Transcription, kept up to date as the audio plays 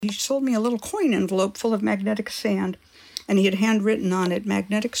He sold me a little coin envelope full of magnetic sand, and he had handwritten on it,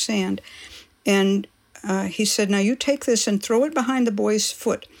 magnetic sand. And he said, now you take this and throw it behind the boy's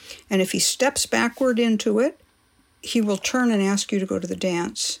foot. And if he steps backward into it, he will turn and ask you to go to the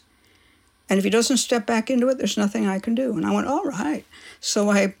dance. And if he doesn't step back into it, there's nothing I can do. And I went, all right. So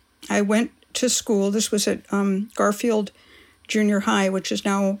I went to school. This was at Garfield Junior High, which is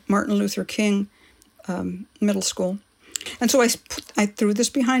now Martin Luther King Middle School. And so I threw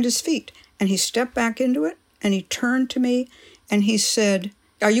this behind his feet. And he stepped back into it, and he turned to me, and he said,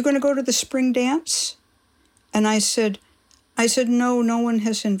 are you going to go to the spring dance? And I said, no one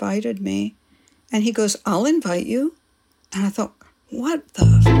has invited me. And he goes, I'll invite you. And I thought, what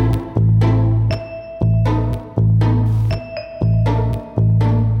the...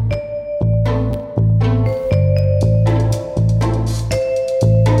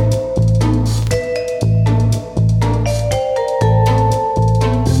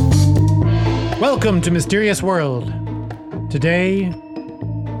 Welcome to Mysterious World. Today,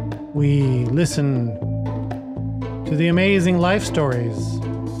 we listen to the amazing life stories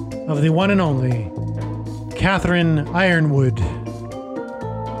of the one and only Catherine Yronwode.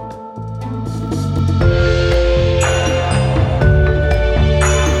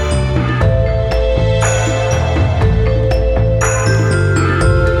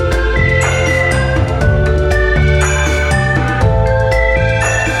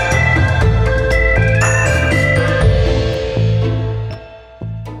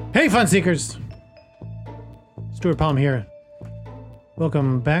 Hey, fun seekers! Stuart Palm here.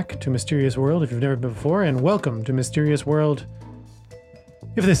 Welcome back to Mysterious World if you've never been before, and welcome to Mysterious World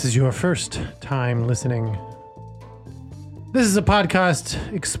if this is your first time listening. This is a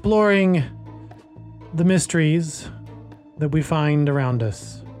podcast exploring the mysteries that we find around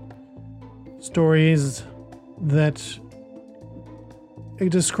us. Stories that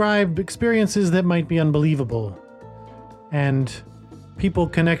describe experiences that might be unbelievable, and people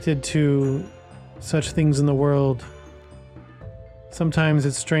connected to such things in the world. Sometimes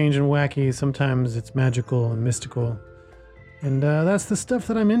it's strange and wacky, sometimes it's magical and mystical. And that's the stuff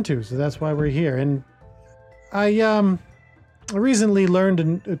that I'm into, so that's why we're here. And I recently learned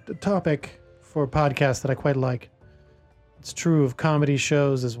a topic for a podcast that I quite like. It's true of comedy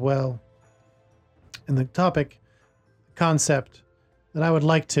shows as well. And the concept that I would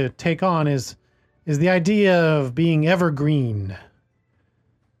like to take on is the idea of being evergreen.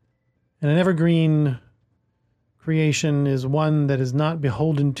 And an evergreen creation is one that is not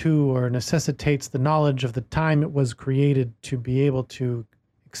beholden to or necessitates the knowledge of the time it was created to be able to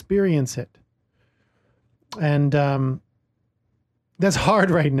experience it. And that's hard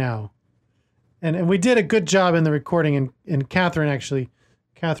right now. And we did a good job in the recording, and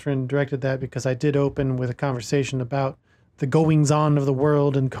Catherine directed that, because I did open with a conversation about the goings-on of the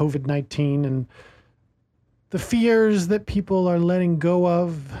world and COVID-19 and the fears that people are letting go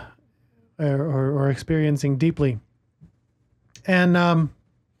of or experiencing deeply. And I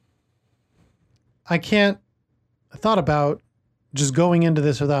thought about just going into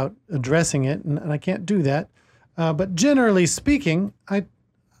this without addressing it, and I can't do that. But generally speaking, I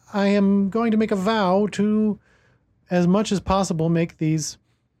am going to make a vow to, as much as possible, make these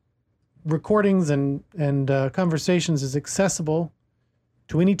recordings and conversations as accessible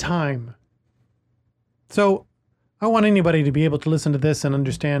to any time. So I want anybody to be able to listen to this and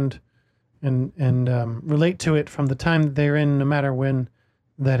understand and relate to it from the time that they're in, no matter when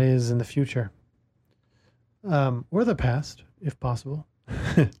that is in the future. Or the past, if possible.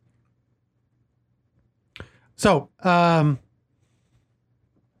 So, I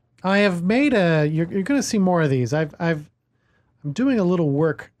have made you're going to see more of these. I'm doing a little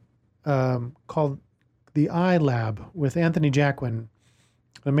work called the I Lab with Anthony Jacquin, an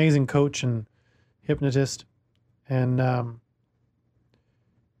amazing coach and hypnotist. And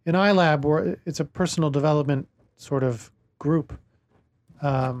in iLab, it's a personal development sort of group.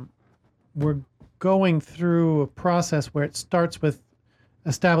 We're going through a process where it starts with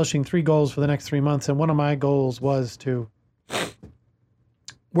establishing 3 goals for the next 3 months. And one of my goals was to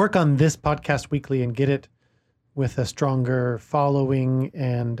work on this podcast weekly and get it with a stronger following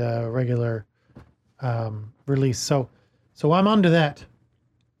and regular release. So I'm onto that.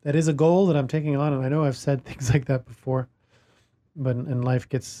 That is a goal that I'm taking on. And I know I've said things like that before. But and life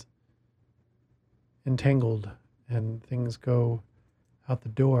gets entangled and things go out the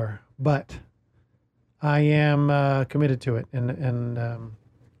door. But I am committed to it, and I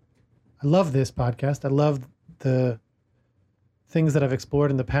love this podcast. I love the things that I've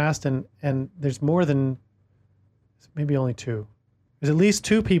explored in the past, and there's more than maybe only 2. There's at least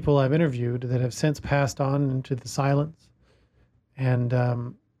 2 people I've interviewed that have since passed on into the silence, and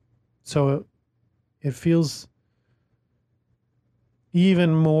So it feels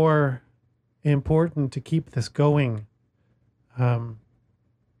even more important to keep this going. And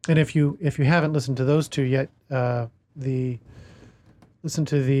if you haven't listened to those two yet, listen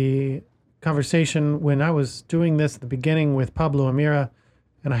to the conversation when I was doing this at the beginning with Pablo Amira,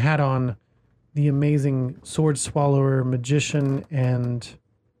 and I had on the amazing sword swallower, magician, and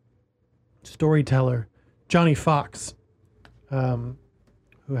storyteller Johnny Fox,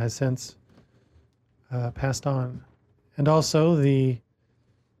 who has since passed on, and also the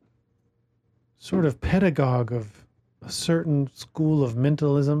sort of pedagogue of a certain school of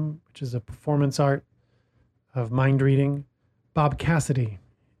mentalism, which is a performance art of mind reading, Bob Cassidy.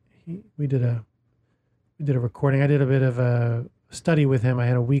 We did a recording. I did a bit of a study with him. I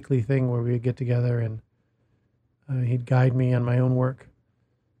had a weekly thing where we would get together and he'd guide me on my own work.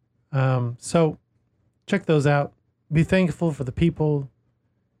 So check those out. Be thankful for the people,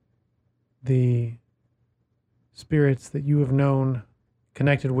 the spirits that you have known,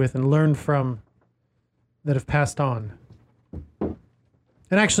 connected with, and learned from that have passed on. And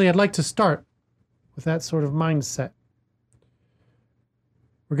actually, I'd like to start with that sort of mindset.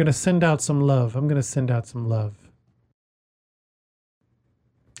 We're going to send out some love. I'm going to send out some love.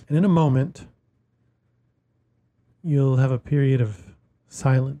 And in a moment, you'll have a period of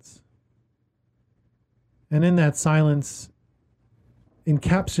silence. And in that silence,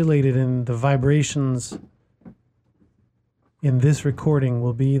 encapsulated in the vibrations in this recording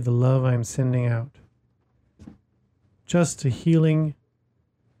will be the love I'm sending out. Just a healing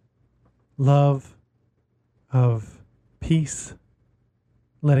love of peace,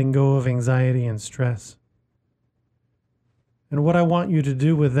 letting go of anxiety and stress. And what I want you to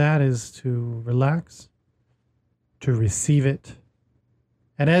do with that is to relax, to receive it.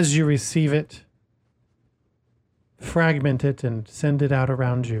 And as you receive it, fragment it and send it out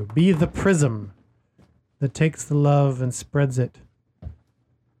around you. Be the prism that takes the love and spreads it,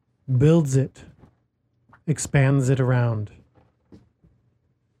 builds it, expands it around.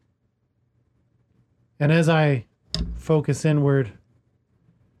 And as I focus inward,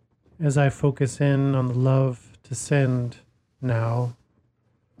 as I focus in on the love to send now,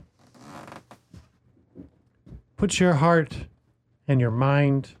 put your heart and your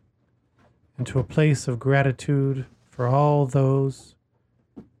mind into a place of gratitude for all those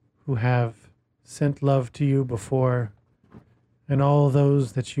who have sent love to you before, and all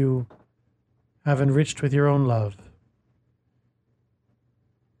those that you have enriched with your own love.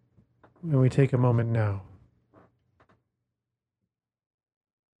 And we take a moment now.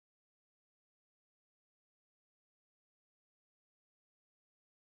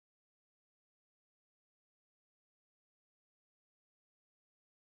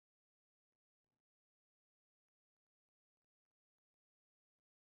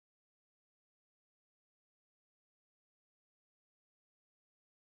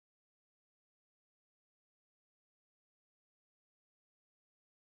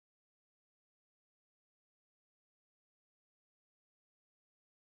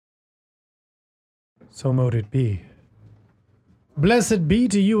 So mote it be. Blessed be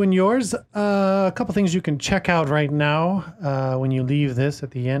to you and yours. A couple things you can check out right now when you leave this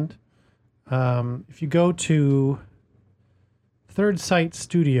at the end. If you go to Third Sight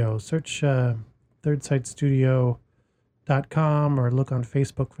Studio, search thirdsightstudio.com or look on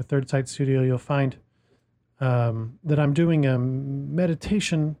Facebook for Third Sight Studio, you'll find that I'm doing a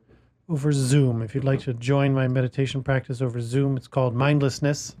meditation over Zoom. If you'd like to join my meditation practice over Zoom, it's called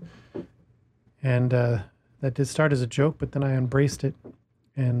Mindlessness. And that did start as a joke, but then I embraced it,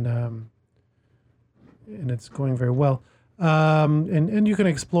 and it's going very well. And you can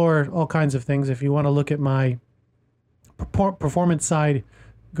explore all kinds of things. If you want to look at my performance side,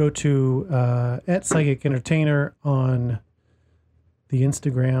 go to @Psychic Entertainer on the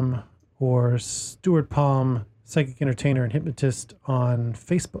Instagram, or Stuart Palm, Psychic Entertainer and Hypnotist on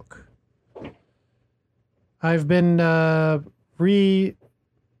Facebook. I've been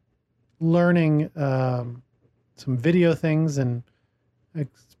learning some video things and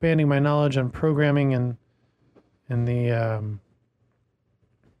expanding my knowledge on programming and the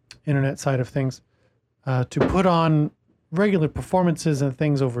internet side of things to put on regular performances and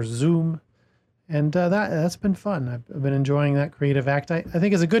things over Zoom, and that's been fun. I've been enjoying that creative act. I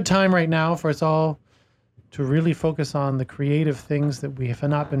think it's a good time right now for us all to really focus on the creative things that we have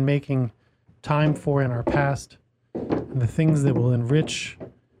not been making time for in our past, and the things that will enrich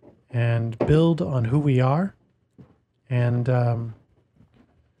and build on who we are. And so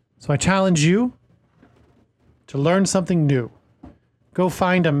I challenge you to learn something new. Go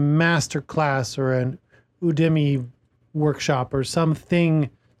find a master class or an Udemy workshop or something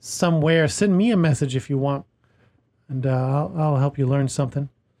somewhere, send me a message if you want, and I'll help you learn something.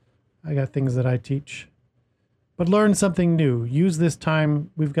 I got things that I teach. But learn something new. Use this time.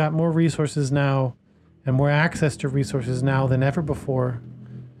 We've got more resources now and more access to resources now than ever before.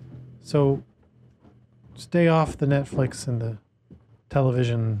 So stay off the Netflix and the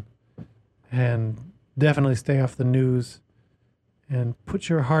television, and definitely stay off the news, and put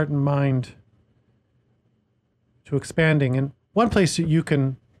your heart and mind to expanding. And one place that you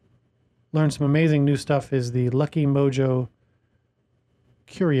can learn some amazing new stuff is the Lucky Mojo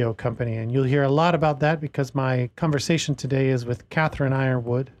Curio Company. And you'll hear a lot about that because my conversation today is with Catherine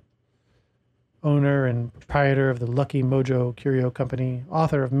Yronwode, owner and proprietor of the Lucky Mojo Curio Company,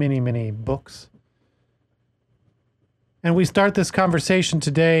 author of many, many books. And we start this conversation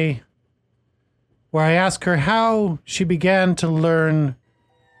today where I ask her how she began to learn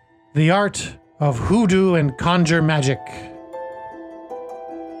the art of Hoodoo and Conjure magic.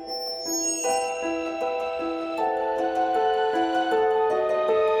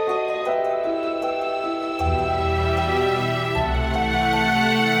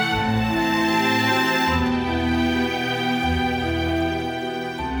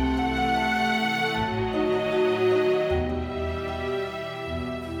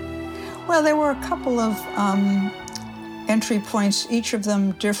 Well, there were a couple of entry points, each of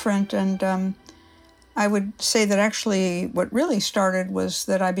them different, and I would say that actually what really started was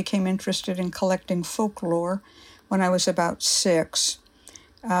that I became interested in collecting folklore when I was about 6.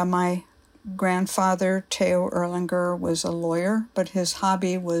 My grandfather, Theo Erlanger, was a lawyer, but his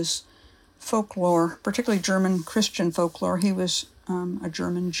hobby was folklore, particularly German Christian folklore. He was a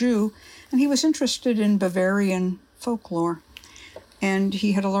German Jew, and he was interested in Bavarian folklore. And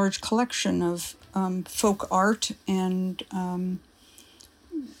he had a large collection of folk art and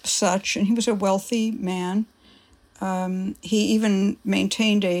such, and he was a wealthy man. He even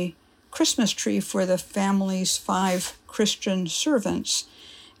maintained a Christmas tree for the family's 5 Christian servants,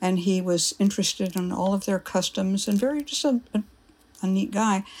 and he was interested in all of their customs and very just a neat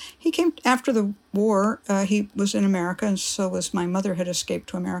guy. He came after the war. He was in America, and so was my mother had escaped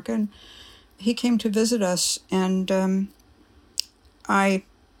to America, and he came to visit us, and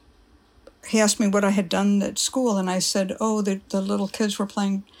he asked me what I had done at school, and I said, the little kids were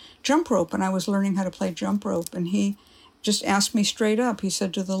playing jump rope, and I was learning how to play jump rope. And he just asked me straight up. He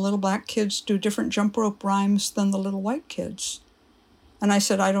said, do the little black kids do different jump rope rhymes than the little white kids? And I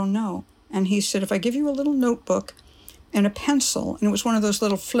said, I don't know. And he said, if I give you a little notebook and a pencil, and it was one of those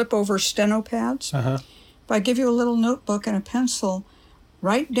little flip-over steno pads. If I give you a little notebook and a pencil,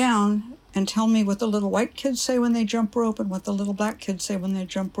 write down and tell me what the little white kids say when they jump rope and what the little black kids say when they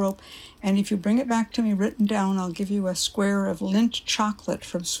jump rope. And if you bring it back to me written down, I'll give you a square of Lindt chocolate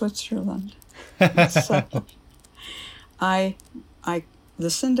from Switzerland. So I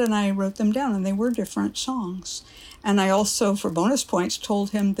listened and I wrote them down, and they were different songs. And I also, for bonus points,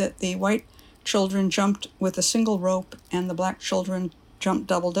 told him that the white children jumped with a single rope and the black children jumped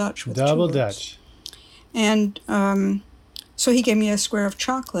double Dutch with double 2 Dutch. ropes. And so he gave me a square of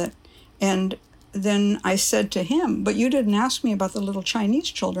chocolate. And then I said to him, but you didn't ask me about the little Chinese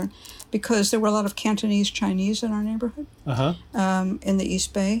children, because there were a lot of Cantonese Chinese in our neighborhood in the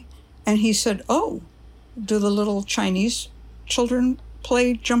East Bay. And he said, do the little Chinese children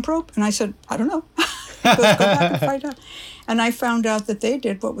play jump rope? And I said, I don't know. Let's go back and find out. And I found out that they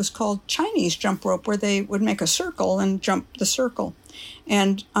did what was called Chinese jump rope, where they would make a circle and jump the circle.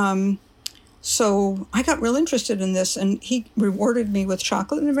 And so I got real interested in this, and he rewarded me with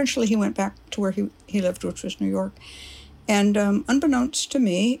chocolate, and eventually he went back to where he lived, which was New York. And unbeknownst to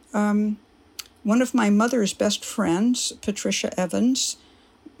me, one of my mother's best friends, Patricia Evans,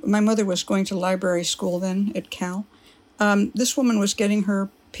 my mother was going to library school then at Cal. This woman was getting her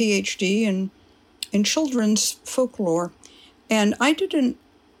PhD in children's folklore, and I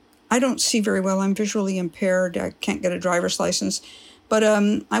don't see very well. I'm visually impaired. I can't get a driver's license. But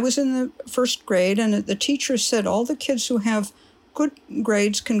I was in the 1st grade, and the teacher said all the kids who have good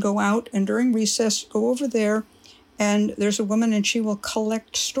grades can go out, and during recess, go over there, and there's a woman, and she will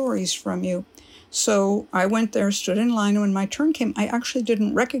collect stories from you. So I went there, stood in line, and when my turn came, I actually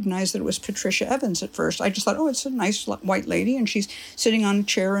didn't recognize that it was Patricia Evans at first. I just thought, it's a nice white lady, and she's sitting on a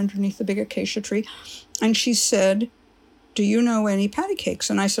chair underneath the big acacia tree. And she said, do you know any patty cakes?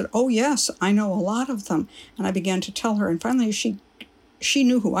 And I said, oh, yes, I know a lot of them. And I began to tell her, and finally she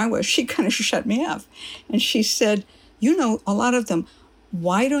knew who I was. She kind of shut me up. And she said, you know a lot of them.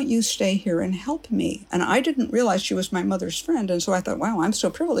 Why don't you stay here and help me? And I didn't realize she was my mother's friend. And so I thought, wow, I'm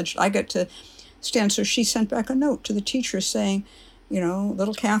so privileged. I get to stand. So she sent back a note to the teacher saying,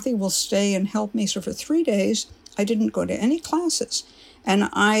 little Kathy will stay and help me. So for 3 days, I didn't go to any classes. And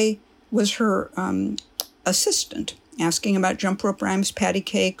I was her assistant, asking about jump rope rhymes, patty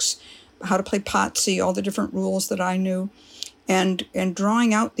cakes, how to play potsy, all the different rules that I knew, and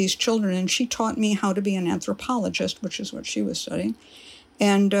drawing out these children. And she taught me how to be an anthropologist, which is what she was studying.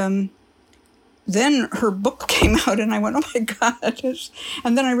 And then her book came out, and I went, oh, my God.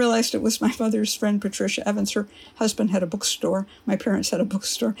 And then I realized it was my mother's friend, Patricia Evans. Her husband had a bookstore. My parents had a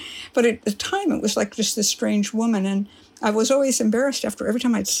bookstore. But at the time, it was like just this strange woman. And I was always embarrassed every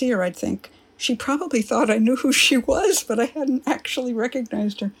time I'd see her, I'd think, she probably thought I knew who she was, but I hadn't actually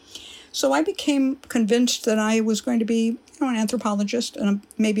recognized her. So I became convinced that I was going to be, an anthropologist and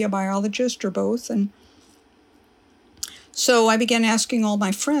maybe a biologist or both. And so I began asking all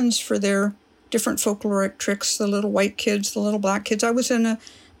my friends for their different folkloric tricks, the little white kids, the little black kids. I was in a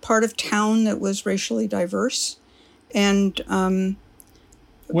part of town that was racially diverse. And where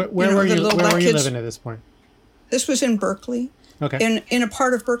were you living at this point? This was in Berkeley. Okay. In a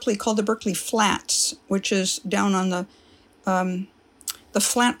part of Berkeley called the Berkeley Flats, which is down on the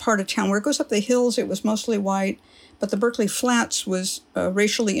flat part of town. Where it goes up the hills, it was mostly white, but the Berkeley Flats was a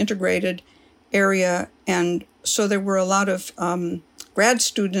racially integrated area, and so there were a lot of grad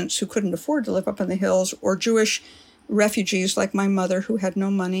students who couldn't afford to live up in the hills, or Jewish refugees like my mother who had no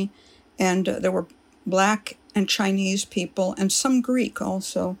money, and there were black and Chinese people, and some Greek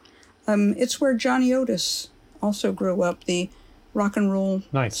also. It's where Johnny Otis also grew up, the rock and roll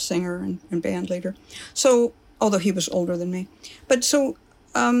singer and band leader. So, although he was older than me. But so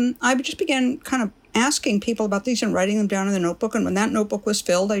I just began kind of asking people about these and writing them down in the notebook. And when that notebook was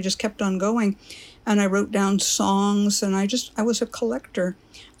filled, I just kept on going. And I wrote down songs, and I was a collector.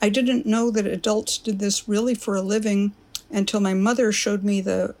 I didn't know that adults did this really for a living until my mother showed me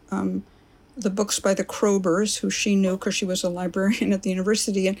the books by the Krobers, who she knew because she was a librarian at the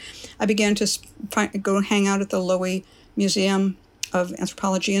university. And I began to go hang out at the Lowy Museum of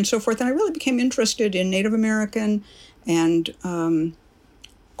Anthropology and so forth. And I really became interested in Native American and, of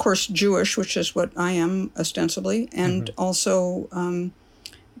course, Jewish, which is what I am ostensibly, and also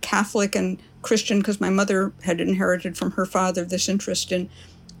Catholic and Christian, because my mother had inherited from her father this interest in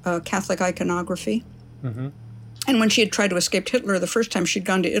Catholic iconography. Mm-hmm. And when she had tried to escape Hitler the first time, she'd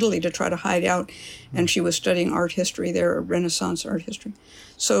gone to Italy to try to hide out, and she was studying art history there, Renaissance art history.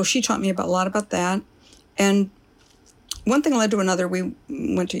 So she taught me a lot about that. And one thing led to another. We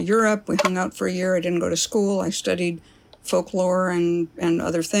went to Europe. We hung out for a year. I didn't go to school. I studied folklore and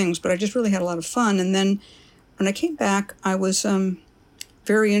other things, but I just really had a lot of fun. And then when I came back, I was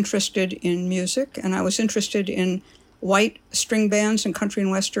very interested in music, and I was interested in white string bands and country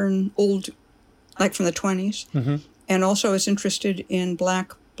and western, old, like from the 20s. Mm-hmm. And also I was interested in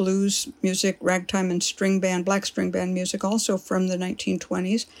black blues music, ragtime and black string band music, also from the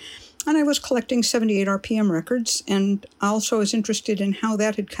 1920s. And I was collecting 78 RPM records, and I also was interested in how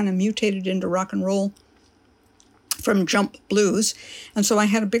that had kind of mutated into rock and roll from jump blues. And so I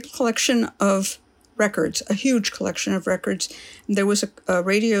had a big collection of records, a huge collection of records. There was a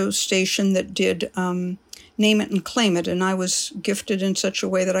radio station that did Name It and Claim It, and I was gifted in such a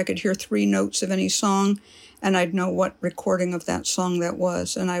way that I could hear 3 notes of any song, and I'd know what recording of that song that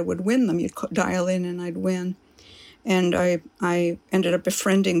was, and I would win them. You'd dial in, and I'd win. And I ended up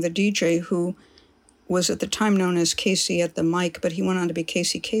befriending the DJ who was at the time known as Casey at the mic, but he went on to be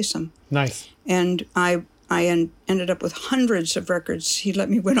Casey Kasem. Nice. And I ended up with hundreds of records. He let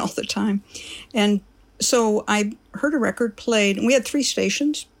me win all the time. And so I heard a record played, and we had 3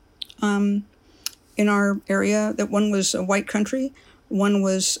 stations in our area. That one was white country, one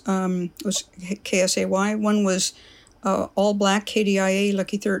was KSAY, one was all black, KDIA,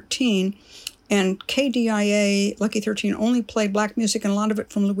 Lucky 13, and KDIA, Lucky 13, only played black music, and a lot of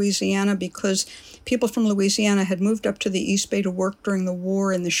it from Louisiana, because people from Louisiana had moved up to the East Bay to work during the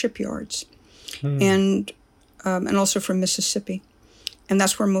war in the shipyards, and also from Mississippi. And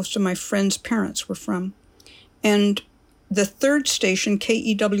that's where most of my friends' parents were from. And the 3rd station,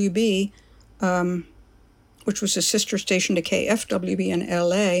 KEWB, which was a sister station to KFWB in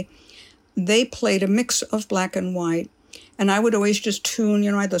LA, they played a mix of black and white. And I would always just tune,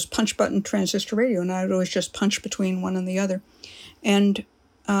 I had those punch button transistor radio, and I would always just punch between one and the other. And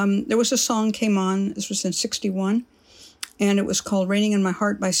there was a song came on, this was in 1961, and it was called Raining in My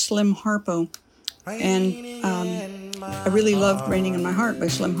Heart by Slim Harpo. And I really loved Raining in My Heart by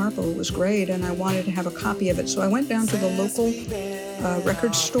Slim Harpo. It was great, and I wanted to have a copy of it. So I went down to the local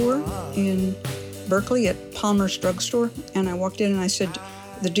record store in Berkeley at Palmer's Drugstore, and I walked in and I said,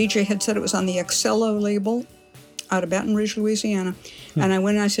 the DJ had said it was on the Excello label out of Baton Rouge, Louisiana. And I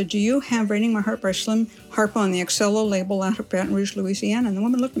went and I said, do you have Raining My Heart by Slim Harpo on the Excello label out of Baton Rouge, Louisiana? And the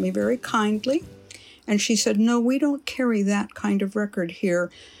woman looked at me very kindly, And she said, no, we don't carry that kind of record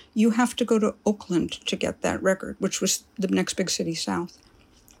here. You have to go to Oakland to get that record, which was the next big city south.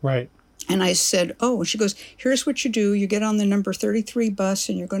 Right. And I said, oh, and she goes, here's what you do. You get on the number 33 bus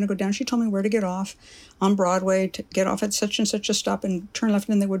and you're going to go down. She told me where to get off on Broadway, to get off at such and such a stop and turn left.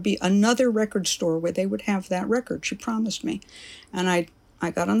 And there would be another record store where they would have that record. She promised me. And I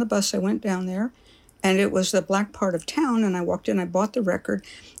got on the bus. I went down there and it was the black part of town. And I walked in, I bought the record.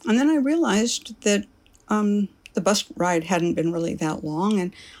 And then I realized that the bus ride hadn't been really that long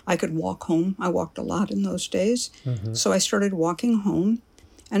and I could walk home. I walked a lot in those days. Mm-hmm. So I started walking home.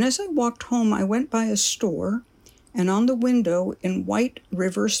 And as I walked home, I went by a store, and on the window, in white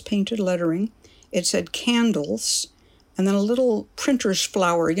reverse painted lettering, it said candles, and then a little printer's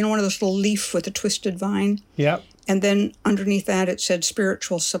flower, you know, one of those little leaf with a twisted vine? Yep. And then underneath that, it said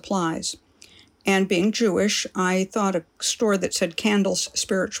spiritual supplies. And being Jewish, I thought a store that said candles,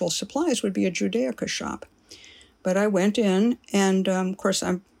 spiritual supplies would be a Judaica shop. But I went in, and of course,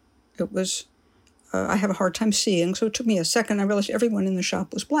 I have a hard time seeing, so it took me a second. I realized everyone in the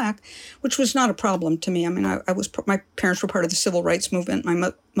shop was black, which was not a problem to me. I mean, my parents were part of the civil rights movement.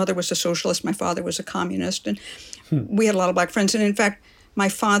 My mother was a socialist. My father was a communist, and we had a lot of black friends. And in fact, my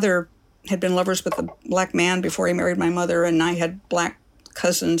father had been lovers with a black man before he married my mother, and I had black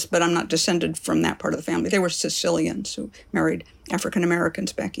cousins, but I'm not descended from that part of the family. They were Sicilians who married African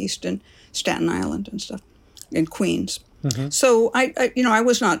Americans back east in Staten Island and stuff, in Queens. Mm-hmm. So I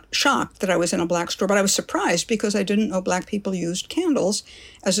was not shocked that I was in a black store, but I was surprised because I didn't know black people used candles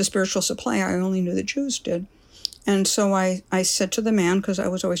as a spiritual supply. I only knew that Jews did. And so I said to the man, because I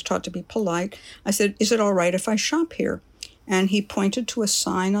was always taught to be polite, I said, is it all right if I shop here? And he pointed to a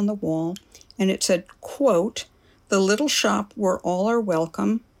sign on the wall, and it said, quote, the little shop where all are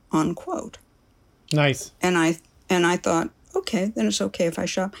welcome, unquote. Nice. And I thought, okay, then it's okay if I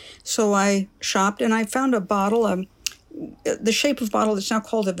shop. So I shopped, and I found a bottle, the shape of bottle that's now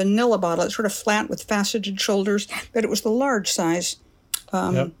called a vanilla bottle. It's sort of flat with faceted shoulders, but it was the large size,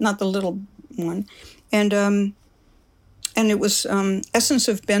 not the little one. And it was Essence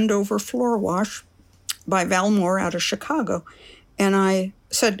of Bend Over Floor Wash by Valmore out of Chicago. And I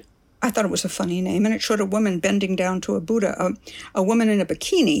said, I thought it was a funny name, and it showed a woman bending down to a Buddha, a woman in a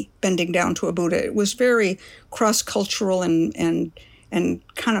bikini bending down to a Buddha. It was very cross-cultural and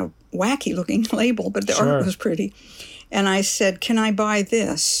kind of wacky-looking label, but the art was pretty. And I said, can I buy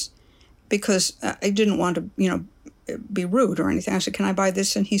this? Because I didn't want to, be rude or anything. I said, can I buy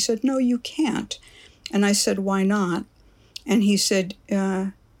this? And he said, no, you can't. And I said, why not? And he said,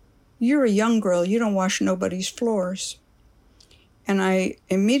 you're a young girl. You don't wash nobody's floors. And I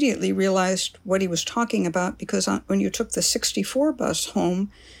immediately realized what he was talking about, because when you took the 64 bus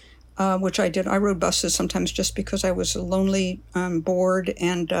home, which I did, I rode buses sometimes just because I was lonely, bored,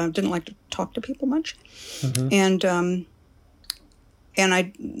 and didn't like to talk to people much. Mm-hmm.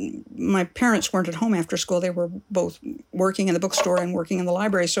 And my parents weren't at home after school. They were both working in the bookstore and working in the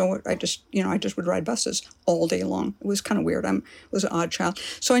library. So I just would ride buses all day long. It was kind of weird. I was an odd child.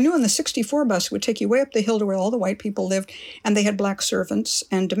 So I knew on the 64 bus, it would take you way up the hill to where all the white people lived, and they had black servants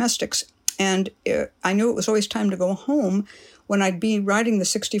and domestics. And I knew it was always time to go home when I'd be riding the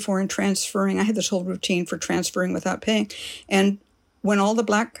 64 and transferring. I had this whole routine for transferring without paying. And when all the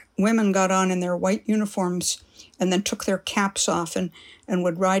black women got on in their white uniforms and then took their caps off and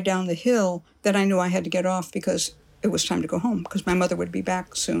would ride down the hill, then I knew I had to get off because it was time to go home, because my mother would be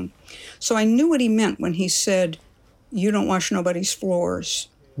back soon. So I knew what he meant when he said, you don't wash nobody's floors.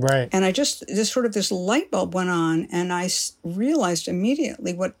 Right. And this light bulb went on, and I realized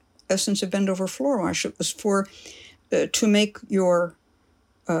immediately what Essence of Bend Over Floor Wash, it was for, to make your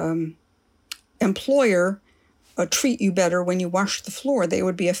employer treat you better when you wash the floor. They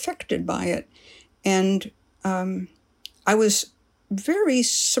would be affected by it. And I was very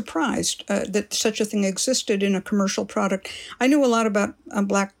surprised that such a thing existed in a commercial product. I knew a lot about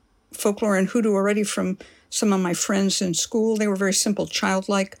black folklore and hoodoo already from some of my friends in school. They were very simple,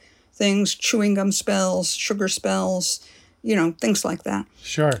 childlike things, chewing gum spells, sugar spells, things like that.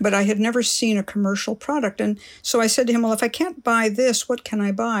 Sure. But I had never seen a commercial product. And so I said to him, well, if I can't buy this, what can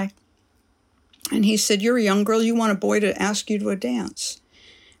I buy? And he said, you're a young girl. You want a boy to ask you to a dance.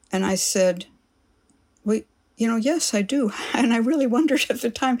 And I said, well, yes, I do. And I really wondered at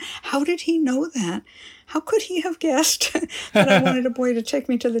the time, how did he know that? How could he have guessed that I wanted a boy to take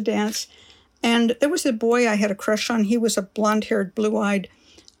me to the dance? And there was a boy I had a crush on. He was a blonde-haired, blue-eyed,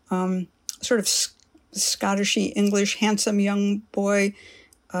 sort of Scottish-y English, handsome young boy.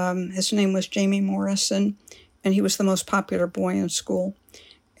 His name was Jamie Morrison, and he was the most popular boy in school.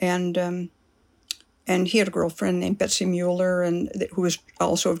 And And he had a girlfriend named Betsy Mueller, who was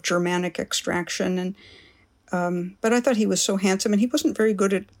also of Germanic extraction. But I thought he was so handsome, and he wasn't very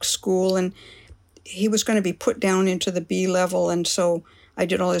good at school, and he was going to be put down into the B level. And so I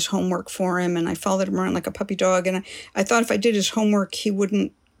did all his homework for him, and I followed him around like a puppy dog. And I thought if I did his homework, he'd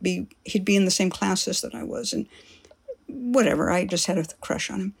be in the same classes that I was. And whatever, I just had a crush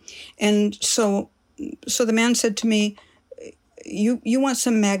on him. And so the man said to me, you want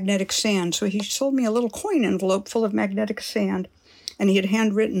some magnetic sand. So he sold me a little coin envelope full of magnetic sand, and he had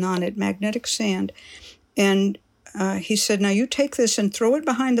handwritten on it, magnetic sand. And he said, now you take this and throw it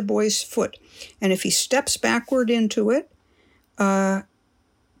behind the boy's foot. And if he steps backward into it,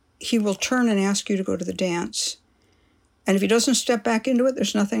 he will turn and ask you to go to the dance. And if he doesn't step back into it,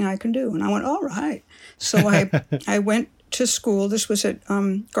 there's nothing I can do. And I went, all right. So I went to school. This was at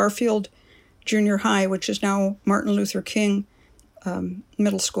Garfield Junior High, which is now Martin Luther King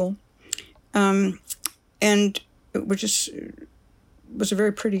Middle School, and which was a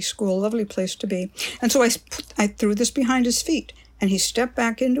very pretty school, lovely place to be. And so I threw this behind his feet, and he stepped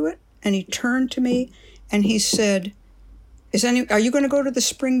back into it, and he turned to me, and he said, are you going to go to the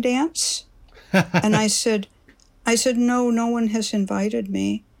spring dance? And I said, no one has invited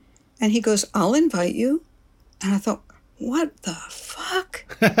me. And he goes, I'll invite you. And I thought, what the fuck?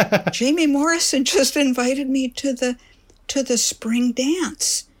 Jamie Morrison just invited me to the spring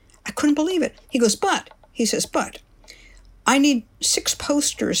dance. I couldn't believe it. He says, but I need 6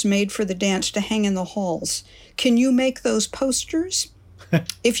 posters made for the dance to hang in the halls. Can you make those posters?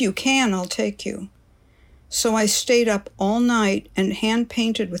 If you can, I'll take you. So I stayed up all night and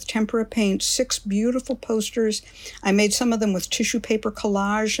hand-painted with tempera paint 6 beautiful posters. I made some of them with tissue paper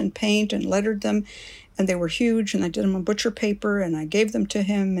collage and paint and lettered them, and they were huge, and I did them on butcher paper, and I gave them to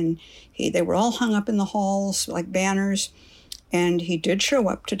him, and they were all hung up in the halls like banners. And he did show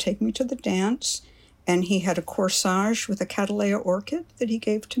up to take me to the dance, and he had a corsage with a Cattleya orchid that he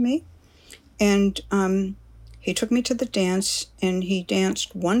gave to me. And he took me to the dance, and he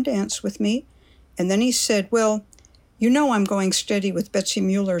danced one dance with me. And then he said, well, I'm going steady with Betsy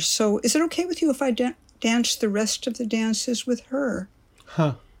Mueller, so is it okay with you if I dance the rest of the dances with her?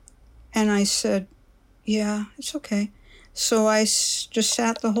 Huh. And I said, yeah, it's okay. So I just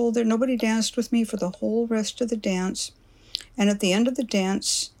sat the whole there. Nobody danced with me for the whole rest of the dance. And at the end of the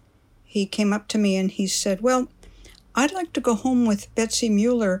dance, he came up to me and he said, well, I'd like to go home with Betsy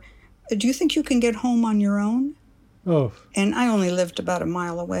Mueller. Do you think you can get home on your own? Oh. And I only lived about a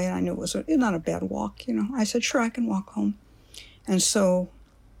mile away, and I knew it was not a bad walk, I said, sure, I can walk home. And so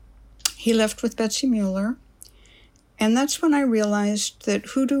he left with Betsy Mueller, and that's when I realized that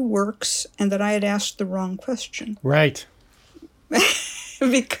hoodoo works and that I had asked the wrong question. Right.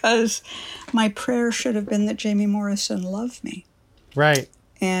 Because my prayer should have been that Jamie Morrison loved me. Right.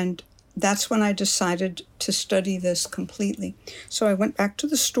 And that's when I decided to study this completely. So I went back to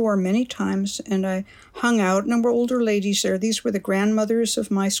the store many times, and I hung out, and there were older ladies there. These were the grandmothers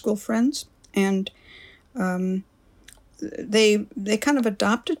of my school friends, and they kind of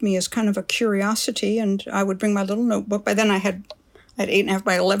adopted me as kind of a curiosity, and I would bring my little notebook. By then I had 8.5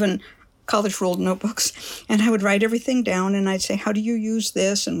 by 11 college-ruled notebooks, and I would write everything down, and I'd say, how do you use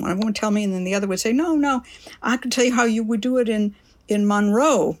this? And one would tell me, and then the other would say, no, I can tell you how you would do it in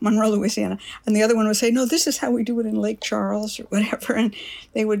Monroe, Louisiana. And the other one would say, no, this is how we do it in Lake Charles or whatever. And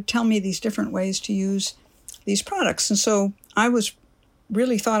they would tell me these different ways to use these products. And so I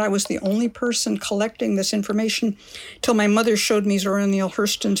really thought I was the only person collecting this information till my mother showed me Zora Neale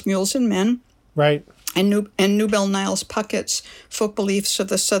Hurston's Mules and Men. Right. And Newbell Niles Puckett's Folk Beliefs of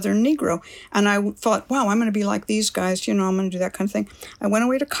the Southern Negro. And I thought, wow, I'm going to be like these guys. I'm going to do that kind of thing. I went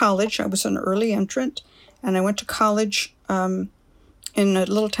away to college. I was an early entrant. And I went to college in a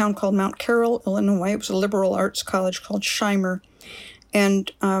little town called Mount Carroll, Illinois. It was a liberal arts college called Shimer.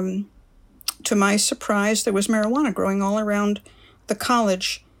 And to my surprise, there was marijuana growing all around the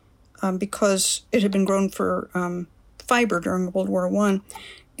college because it had been grown for fiber during World War I.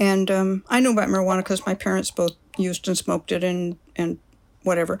 And I knew about marijuana because my parents both used and smoked it and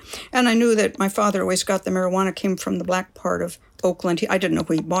whatever. And I knew that my father always got the marijuana came from the black part of Oakland. I didn't know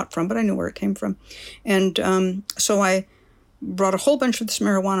who he bought from, but I knew where it came from. And so I brought a whole bunch of this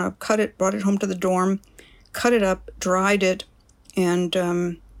marijuana, cut it, brought it home to the dorm, cut it up, dried it, and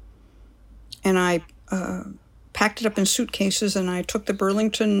I packed it up in suitcases, and I took the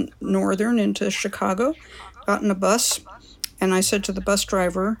Burlington Northern into Chicago, got in a bus, and I said to the bus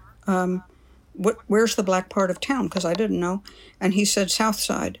driver, where's the black part of town? Because I didn't know. And he said, South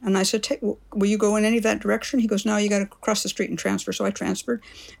Side. And I said, will you go in any of that direction? He goes, no, you got to cross the street and transfer. So I transferred.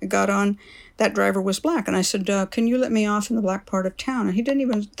 I got on. That driver was black. And I said, can you let me off in the black part of town? And he didn't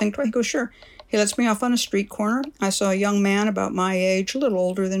even think twice. He goes, sure. He lets me off on a street corner. I saw a young man about my age, a little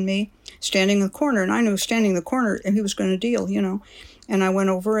older than me, standing in the corner. And I knew standing in the corner, and he was going to deal, And I went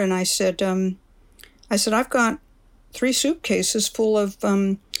over and I said, I've got 3 suitcases full of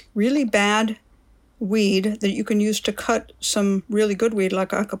really bad weed that you can use to cut some really good weed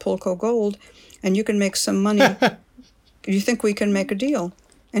like Acapulco Gold, and you can make some money. Do you think we can make a deal?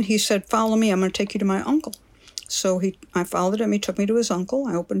 And he said, follow me. I'm going to take you to my uncle. So I followed him. He took me to his uncle.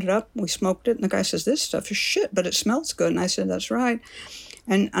 I opened it up. We smoked it. And the guy says, this stuff is shit, but it smells good. And I said, that's right.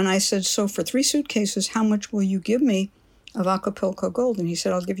 And I said, so for 3 suitcases, how much will you give me of Acapulco Gold? And he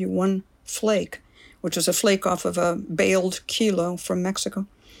said, I'll give you 1 flake, which was a flake off of a baled kilo from Mexico.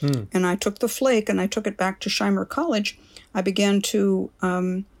 And I took the flake and I took it back to Shimer College. I began to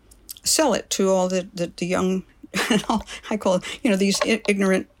sell it to all the young, I call it, these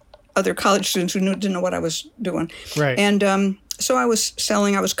ignorant other college students who didn't know what I was doing. Right. And so I was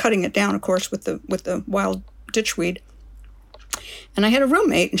cutting it down, of course, with the wild ditchweed. And I had a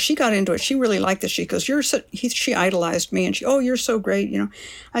roommate, and she got into it. She really liked this. She goes, she idolized me, and you're so great,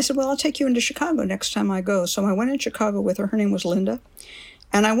 I said, well, I'll take you into Chicago next time I go. So I went in Chicago with her. Her name was Linda.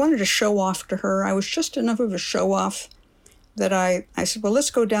 And I wanted to show off to her. I was just enough of a show off that I said, well, let's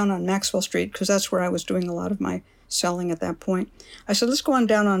go down on Maxwell Street, because that's where I was doing a lot of my selling at that point. I said, let's go on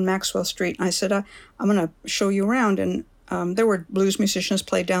down on Maxwell Street. And I said, I'm going to show you around. And there were blues musicians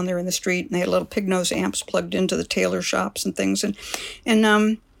played down there in the street, and they had little pig nose amps plugged into the tailor shops and things. And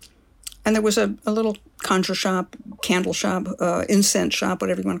there was a little conjure shop, candle shop, incense shop,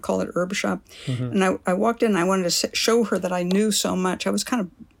 whatever you want to call it, herb shop. Mm-hmm. And I walked in, and I wanted to show her that I knew so much. I was kind of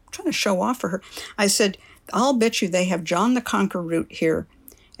trying to show off for her. I said, I'll bet you they have John the Conqueror root here.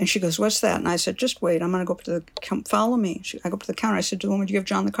 And she goes, what's that? And I said, just wait, I'm going to go up to follow me. I go up to the counter. I said to the woman, do you have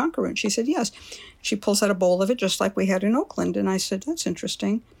John the Conqueror? And she said, yes. She pulls out a bowl of it, just like we had in Oakland. And I said, that's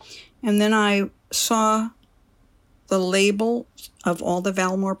interesting. And then I saw the label of all the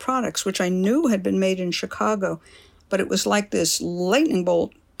Valmore products, which I knew had been made in Chicago. But it was like this lightning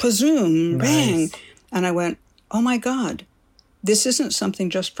bolt, pazoom, bang. Nice. And I went, oh my God, this isn't something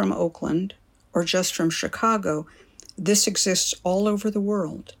just from Oakland or just from Chicago. This exists all over the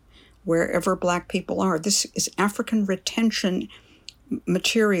world, wherever Black people are. This is African retention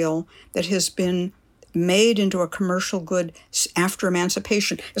material that has been made into a commercial good after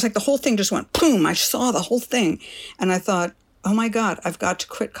emancipation. It's like the whole thing just went, boom, I saw the whole thing. And I thought, oh my God, I've got to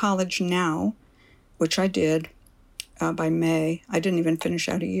quit college now, which I did by May. I didn't even finish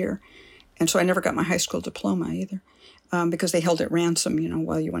out a year. And so I never got my high school diploma either, because they held it ransom,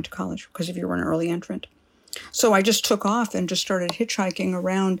 while you went to college, because if you were an early entrant. So I just took off and just started hitchhiking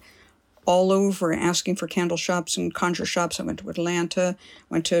around all over, asking for candle shops and conjure shops. I went to Atlanta,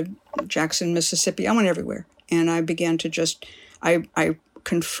 went to Jackson, Mississippi. I went everywhere. And I began to I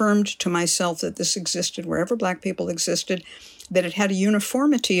confirmed to myself that this existed wherever Black people existed, that it had a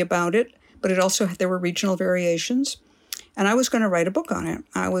uniformity about it, but there were regional variations. And I was going to write a book on it.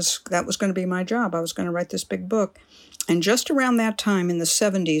 That was going to be my job. I was going to write this big book. And just around that time in the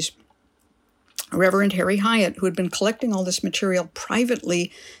 70s, Reverend Harry Hyatt, who had been collecting all this material privately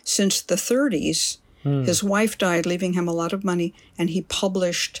since the 30s, his wife died, leaving him a lot of money, and he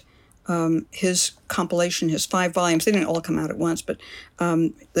published his compilation, his 5 volumes. They didn't all come out at once, but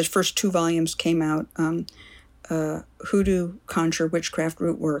the first 2 volumes came out, Hoodoo, Conjure, Witchcraft,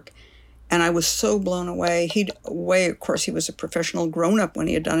 Rootwork. And I was so blown away. Of course, he was a professional grown-up when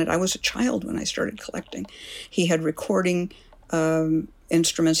he had done it. I was a child when I started collecting. He had recording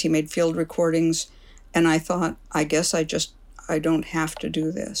instruments. He made field recordings. And I thought, I guess I don't have to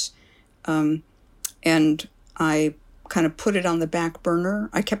do this. And I kind of put it on the back burner.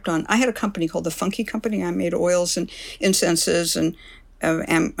 I had a company called the Funky Company. I made oils and incenses and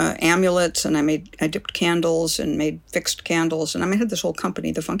amulets, and I dipped candles and made fixed candles. And I had this whole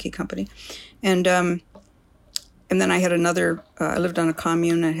company, the Funky Company. And then I had another, I lived on a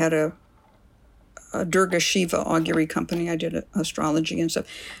commune. I had a Durga Shiva augury company. I did astrology and stuff.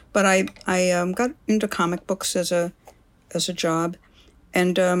 But I got into comic books as a job.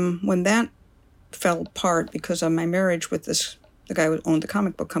 And when that fell apart because of my marriage with the guy who owned the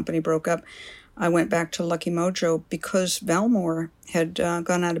comic book company broke up, I went back to Lucky Mojo because Valmore had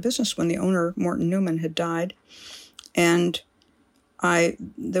gone out of business when the owner, Morton Newman, had died. And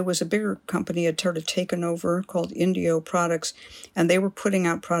there was a bigger company had sort of taken over called Indio Products, and they were putting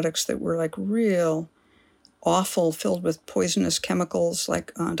out products that were like real awful, filled with poisonous chemicals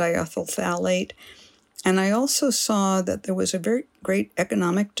like diethyl phthalate. And I also saw that there was a very great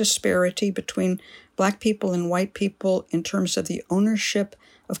economic disparity between Black people and white people in terms of the ownership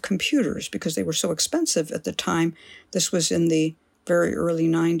of computers because they were so expensive at the time. This was in the very early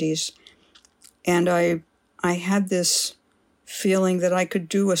 90s. And I had this feeling that I could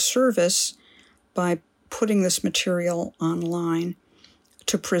do a service by putting this material online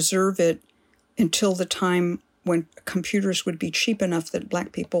to preserve it until the time when computers would be cheap enough that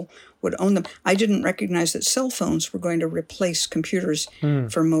Black people would own them. I didn't recognize that cell phones were going to replace computers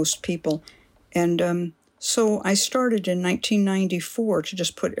for most people. And so I started in 1994 to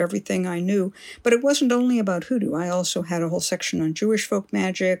just put everything I knew. But it wasn't only about hoodoo. I also had a whole section on Jewish folk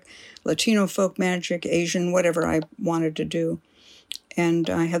magic, Latino folk magic, Asian, whatever I wanted to do. And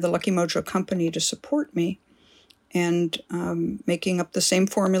I had the Lucky Mojo Company to support me, and making up the same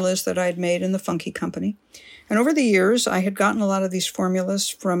formulas that I'd made in the Funky Company. And over the years, I had gotten a lot of these formulas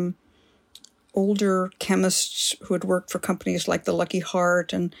from older chemists who had worked for companies like the Lucky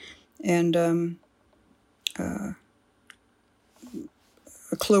Heart and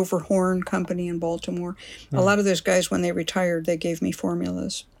a Clover Horn Company in Baltimore. A lot of those guys, when they retired, they gave me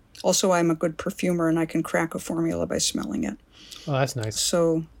formulas. Also, I'm a good perfumer, and I can crack a formula by smelling it. Oh, that's nice.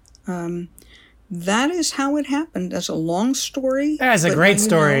 So that is how it happened. That's a long story. That's a great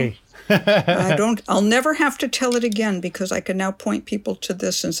story. I'll never have to tell it again, because I can now point people to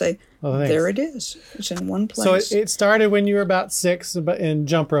this and say, there it is. It's in one place. So it started when you were about 6, and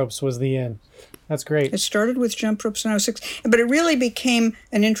jump ropes was the end. That's great. It started with jump ropes when I was 6, but it really became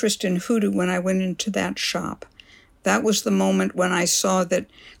an interest in hoodoo when I went into that shop. That was the moment when I saw that,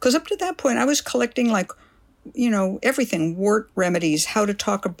 because up to that point I was collecting everything, wart remedies, how to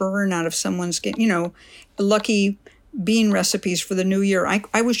talk a burn out of someone's skin, lucky bean recipes for the new year.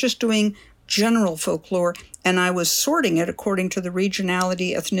 I was just doing general folklore, and I was sorting it according to the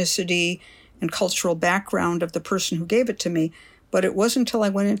regionality, ethnicity, and cultural background of the person who gave it to me. But it wasn't until I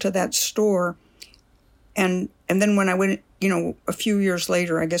went into that store, and then when I went, a few years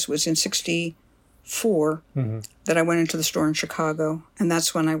later, I guess it was in 1964, that I went into the store in Chicago. And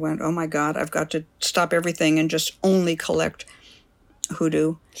that's when I went, oh my God, I've got to stop everything and just only collect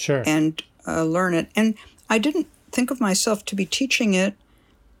hoodoo. Sure. And learn it. And I didn't think of myself to be teaching it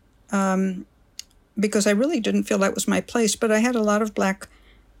because I really didn't feel that was my place. But I had a lot of Black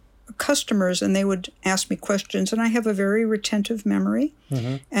customers, and they would ask me questions, and I have a very retentive memory.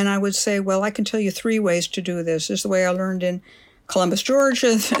 And I would say, well, I can tell you 3 ways to do this. This is the way I learned in Columbus,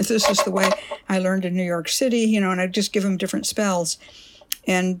 Georgia. This is the way I learned in New York City, and I'd just give them different spells.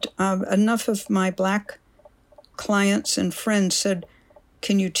 And enough of my Black clients and friends said,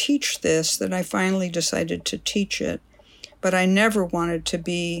 can you teach this, that I finally decided to teach it. But I never wanted to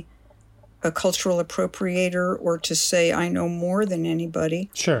be a cultural appropriator or to say I know more than anybody.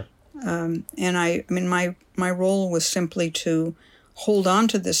 Sure. And my role was simply to hold on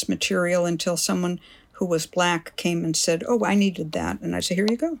to this material until someone who was Black came and said, oh, I needed that. And I'd say, here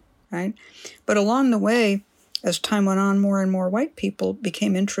you go, right? But along the way, as time went on, more and more white people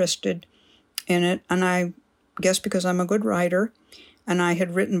became interested in it. And I guess because I'm a good writer, and I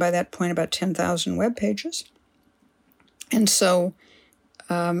had written by that point about 10,000 web pages. And so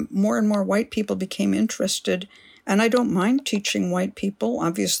more and more white people became interested. And I don't mind teaching white people.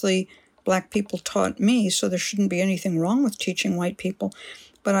 Obviously, Black people taught me, so there shouldn't be anything wrong with teaching white people.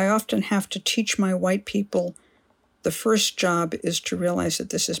 But I often have to teach my white people. The first job is to realize that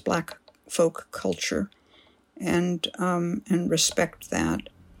this is Black folk culture, and respect that.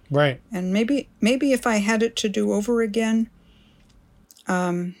 Right. And maybe if I had it to do over again,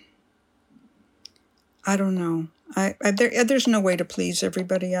 I don't know. There's no way to please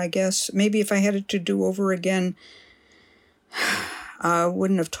everybody, I guess. Maybe if I had it to do over again, I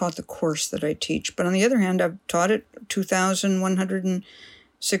wouldn't have taught the course that I teach. But on the other hand, I've taught it.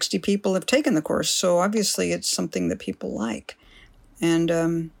 2,160 people have taken the course. So obviously it's something that people like.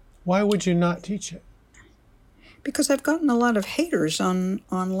 And why would you not teach it? Because I've gotten a lot of haters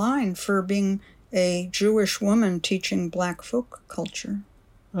online for being a Jewish woman teaching Black folk culture.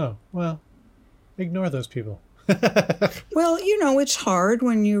 Oh, well, ignore those people. Well, it's hard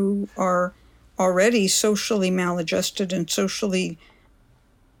when you are already socially maladjusted and socially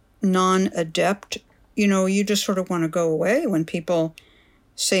non-adept. You just sort of want to go away when people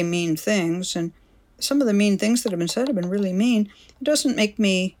say mean things. And some of the mean things that have been said have been really mean. It doesn't make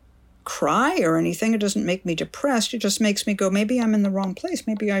me cry or anything. It doesn't make me depressed. It just makes me go, maybe I'm in the wrong place.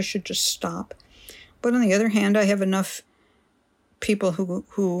 Maybe I should just stop. But on the other hand, I have enough people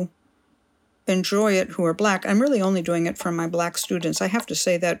who enjoy it who are Black. I'm really only doing it for my Black students. I have to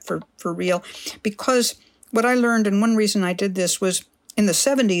say that for real, because what I learned, and one reason I did this was in the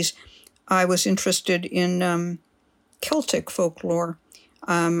 70s, I was interested in Celtic folklore.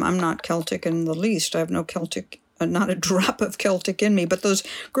 I'm not Celtic in the least. I have no Celtic, not a drop of Celtic in me, but those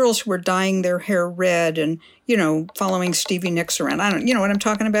girls who were dyeing their hair red and, following Stevie Nicks around. I don't, you know what I'm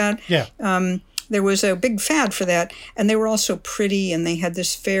talking about? Yeah. there was a big fad for that, and they were all so pretty, and they had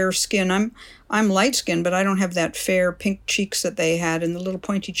this fair skin. I'm light skinned, but I don't have that fair pink cheeks that they had, and the little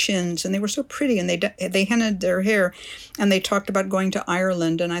pointy chins, and they were so pretty, and they hennaed their hair, and they talked about going to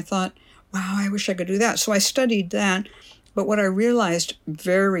Ireland, and I thought, wow, I wish I could do that. So I studied that, but what I realized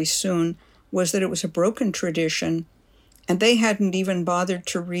very soon was that it was a broken tradition, and they hadn't even bothered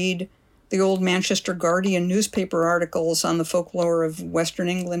to read the old Manchester Guardian newspaper articles on the folklore of Western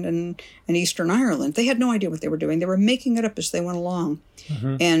England and Eastern Ireland. They had no idea what they were doing. They were making it up as they went along.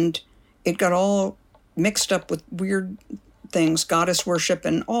 Mm-hmm. And it got all mixed up with weird things, goddess worship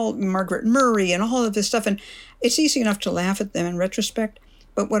and all Margaret Murray and all of this stuff. And it's easy enough to laugh at them in retrospect.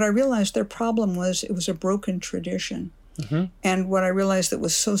 But what I realized their problem was it was a broken tradition. Mm-hmm. And what I realized that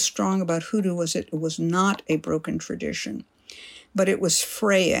was so strong about hoodoo was it was not a broken tradition, but it was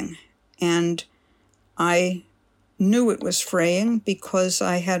fraying. And I knew it was fraying because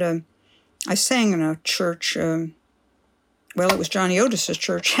I sang in a church. Well, it was Johnny Otis's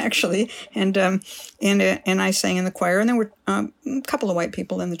church actually, and I sang in the choir. And there were a couple of white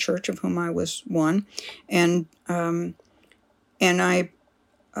people in the church, of whom I was one, and I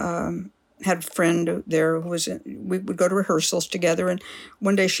had a friend there who we would go to rehearsals together. And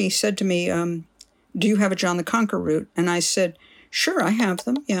one day she said to me, "Do you have a John the Conqueror root?" And I said, "Sure, I have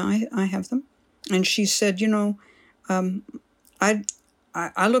them. Yeah, I have them." And she said,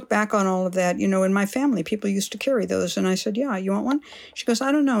 I look back on all of that, in my family, people used to carry those. And I said, "Yeah, you want one?" She goes,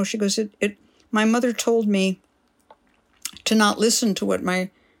 "I don't know." She goes, my mother told me to not listen to what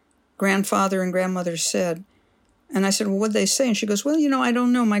my grandfather and grandmother said. And I said, "Well, what'd they say?" And she goes, "Well, I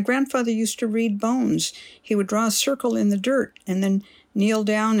don't know. My grandfather used to read bones. He would draw a circle in the dirt and then kneel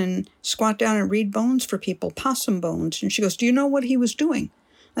down and squat down and read bones for people, possum bones." And she goes, "Do you know what he was doing?"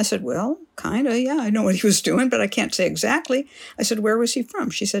 I said, "Well, kind of, yeah, I know what he was doing, but I can't say exactly." I said, "Where was he from?"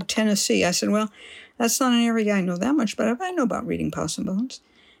 She said, "Tennessee." I said, "Well, that's not an area I know that much, but I know about reading possum bones."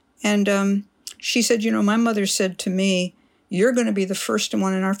 And she said, "My mother said to me, you're going to be the first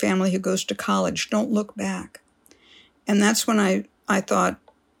one in our family who goes to college. Don't look back." And that's when I thought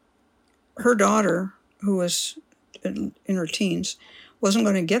her daughter, who was in her teens, wasn't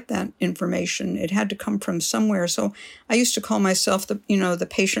going to get that information. It had to come from somewhere. So I used to call myself the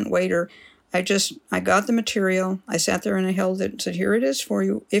patient waiter. I got the material. I sat there and I held it and said, "Here it is for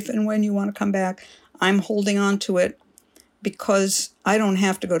you. If and when you want to come back." I'm holding on to it because I don't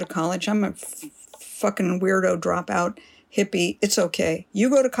have to go to college. I'm a fucking weirdo dropout hippie. It's okay.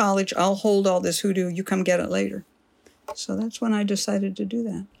 You go to college. I'll hold all this hoodoo. You come get it later. So that's when I decided to do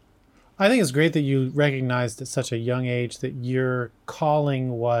that. I think it's great that you recognized at such a young age that your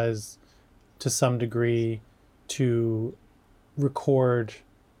calling was, to some degree, to record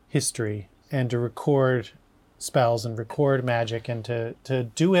history and to record spells and record magic and to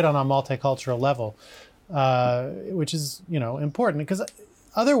do it on a multicultural level, which is, important because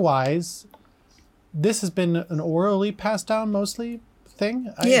otherwise this has been an orally passed down mostly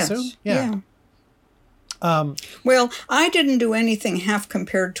thing, I assume? Yeah. Well, I didn't do anything half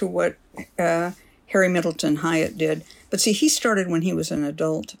compared to what Harry Middleton Hyatt did. But see, he started when he was an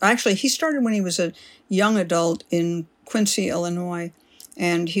adult. Actually, he started when he was a young adult in Quincy, Illinois.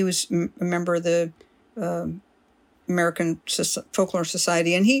 And he was a member of the American Folklore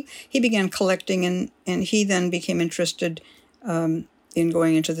Society. And he began collecting, and he then became interested in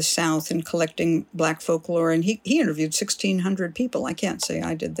going into the South and collecting Black folklore. And he interviewed 1,600 people. I can't say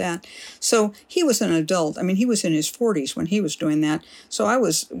I did that. So he was an adult. I mean, he was in his 40s when he was doing that. So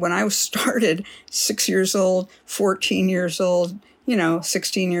when I started 6 years old, 14 years old,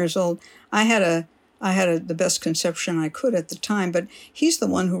 16 years old, I had the best conception I could at the time. But he's the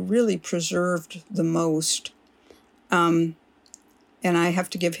one who really preserved the most. And I have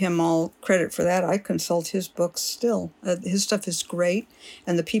to give him all credit for that. I consult his books still. His stuff is great.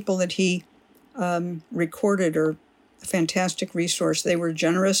 And the people that he recorded are a fantastic resource. They were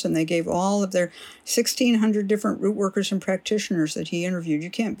generous, and they gave all of their 1,600 different root workers and practitioners that he interviewed.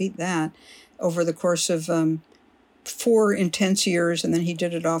 You can't beat that over the course of 4 intense years. And then he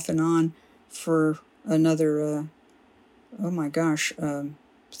did it off and on for another,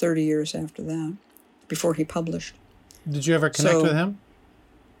 30 years after that, before he published. Did you ever connect with him?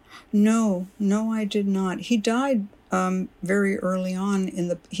 No, I did not. He died very early on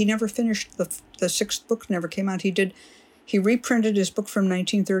he never finished the 6th book, never came out. He reprinted his book from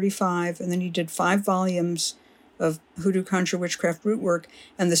 1935, and then he did 5 volumes of Hoodoo, Conjure, Witchcraft, Rootwork,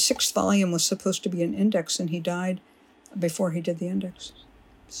 and the 6th volume was supposed to be an index, and he died before he did the index.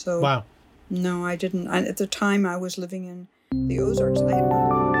 So, wow. No, I didn't. At the time, I was living in the Ozarks. I had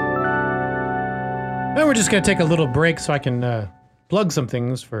no. Well, we're just going to take a little break so I can plug some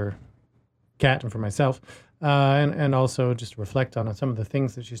things for Kat and for myself, and also just reflect on some of the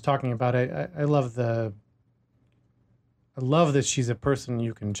things that she's talking about. I love that she's a person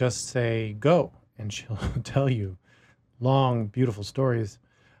you can just say go, and she'll tell you long, beautiful stories.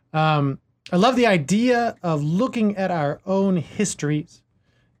 I love the idea of looking at our own histories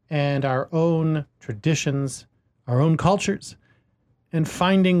and our own traditions, our own cultures, and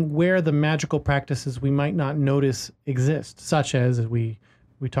finding where the magical practices we might not notice exist, such as we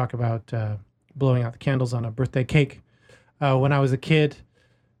talk about blowing out the candles on a birthday cake. When I was a kid,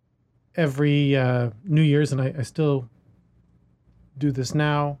 every New Year's, and I still do this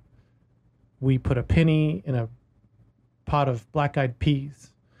now, we put a penny in a pot of black-eyed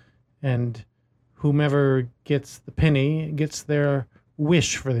peas, and whomever gets the penny gets their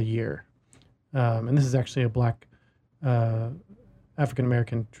wish for the year. And this is actually a Black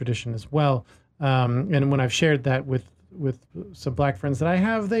African-American tradition as well. And when I've shared that with some Black friends that I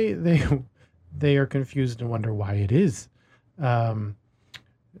have, they are confused and wonder why it is.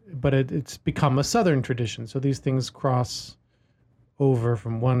 But it's become a Southern tradition. So these things cross over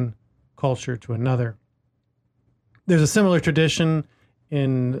from one culture to another. There's a similar tradition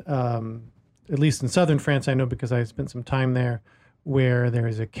in, at least in Southern France, I know because I spent some time there, where there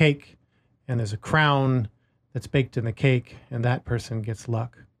is a cake and there's a crown that's baked in the cake, and that person gets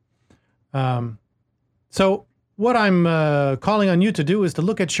luck. So what I'm calling on you to do is to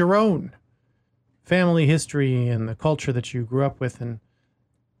look at your own family history and the culture that you grew up with, and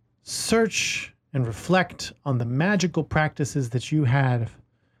search and reflect on the magical practices that you have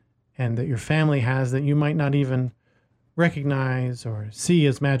and that your family has that you might not even recognize or see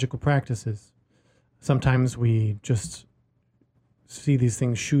as magical practices. Sometimes we just see these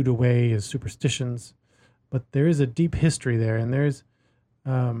things shooed away as superstitions, but there is a deep history there, and there's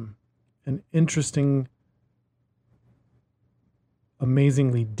an interesting,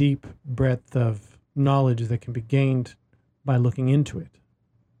 amazingly deep breadth of knowledge that can be gained by looking into it.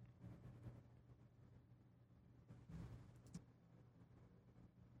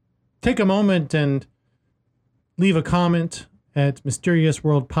 Take a moment and leave a comment at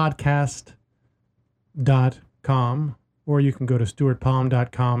mysteriousworldpodcast.com, or you can go to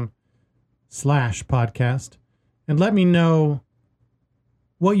stuartpalm.com/podcast and let me know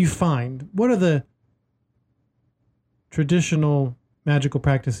what you find. What are the traditional magical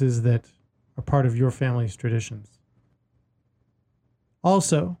practices that are part of your family's traditions?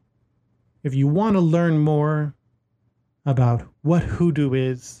 Also, if you want to learn more about what hoodoo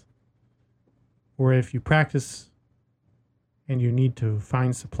is, or if you practice and you need to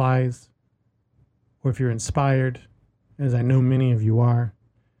find supplies, or if you're inspired, as I know many of you are,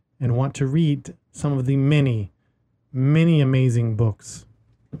 and want to read some of the many, many amazing books,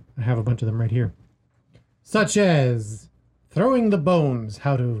 I have a bunch of them right here, such as Throwing the Bones,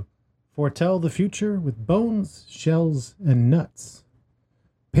 How to Foretell the Future with Bones, Shells, and Nuts,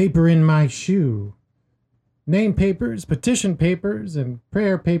 Paper in My Shoe, Name Papers, Petition Papers, and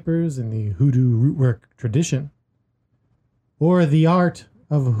Prayer Papers in the Hoodoo Rootwork tradition, or The Art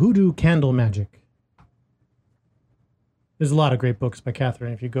of Hoodoo Candle Magic. There's a lot of great books by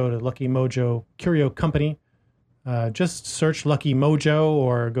Catherine. If you go to Lucky Mojo Curio Company, just search Lucky Mojo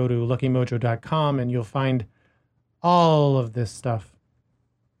or go to luckymojo.com and you'll find all of this stuff.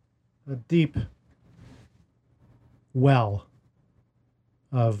 A deep well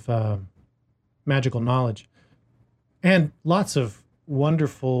of magical knowledge. And lots of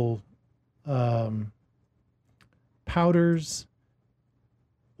wonderful powders,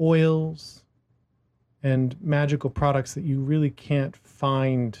 oils, and magical products that you really can't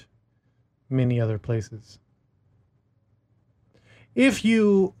find many other places. If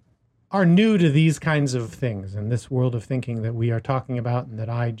you are new to these kinds of things and this world of thinking that we are talking about and that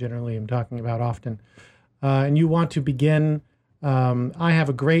I generally am talking about often, and you want to begin, I have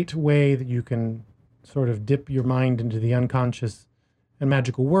a great way that you can sort of dip your mind into the unconscious and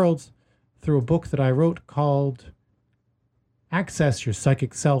magical worlds through a book that I wrote called Access Your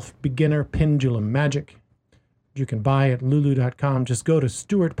Psychic Self, Beginner Pendulum Magic. You can buy at lulu.com. Just go to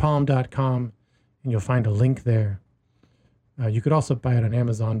stuartpalm.com and you'll find a link there. You could also buy it on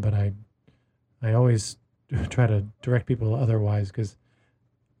Amazon, but I always try to direct people otherwise because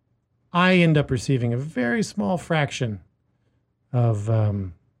I end up receiving a very small fraction of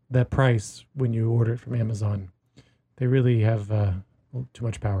that price when you order it from Amazon. They really have too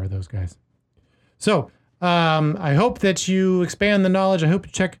much power, those guys. So I hope that you expand the knowledge. I hope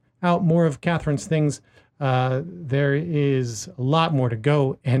you check out more of Catherine's things. There is a lot more to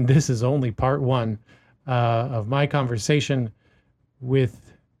go, and this is only part one of my conversation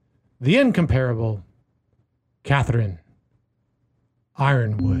with the incomparable Catherine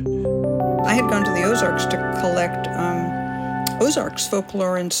Ironwood. I had gone to the Ozarks to collect Ozarks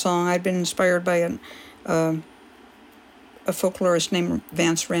folklore and song. I'd been inspired by a folklorist named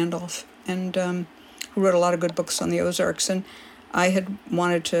Vance Randolph, and who wrote a lot of good books on the Ozarks. And I had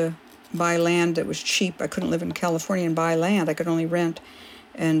wanted to buy land that was cheap. I couldn't live in California and buy land. I could only rent.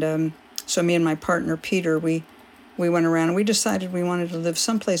 And so me and my partner, Peter, we went around and we decided we wanted to live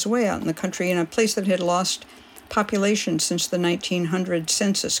someplace way out in the country, in a place that had lost population since the 1900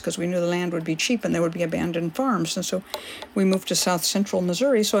 census, because we knew the land would be cheap and there would be abandoned farms. And so we moved to south central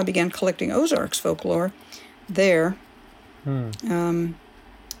Missouri, so I began collecting Ozarks folklore there. You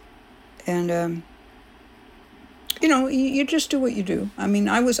just do what you do. I mean,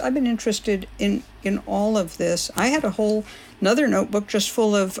 I've been interested in all of this. I had another notebook just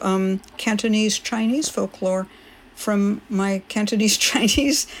full of Cantonese Chinese folklore from my Cantonese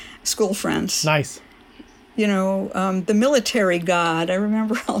Chinese school friends. Nice. The military god. I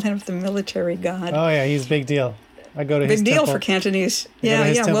remember all that of the military god. Oh yeah, he's a big deal. I go to his temple. Big deal for Cantonese.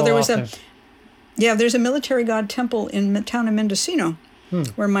 Yeah. Well, there's a military god temple in the town of Mendocino,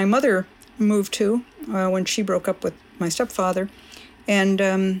 where my mother moved to when she broke up with my stepfather,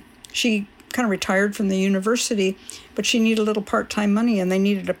 and she kind of retired from the university, but she needed a little part-time money, and they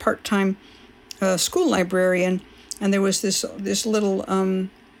needed a part-time school librarian, and there was this little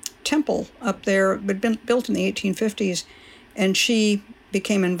temple up there, but been built in the 1850s, and she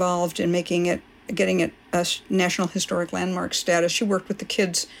became involved in getting it a National Historic Landmark status. She worked with the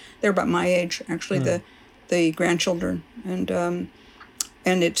kids. They're about my age, actually, the grandchildren, and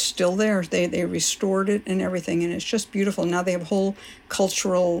it's still there. They restored it and everything, and it's just beautiful. Now they have whole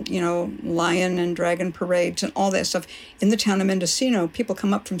cultural, lion and dragon parades and all that stuff in the town of Mendocino. People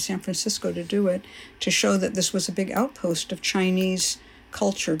come up from San Francisco to do it, to show that this was a big outpost of Chinese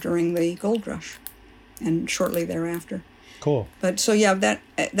culture during the gold rush and shortly thereafter. Cool. But so yeah, that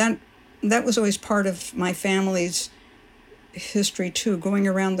was always part of my family's history too, going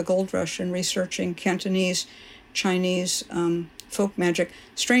around the gold rush and researching Cantonese, Chinese folk magic.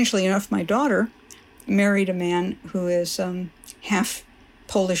 Strangely enough, my daughter married a man who is half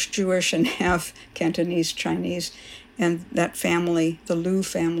Polish Jewish and half Cantonese Chinese, and that family, the Liu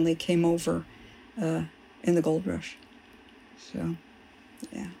family, came over in the gold rush. So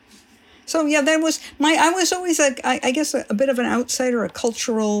yeah. So yeah, I was always I guess a bit of an outsider, a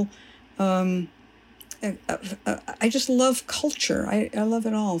cultural. I just love culture. I love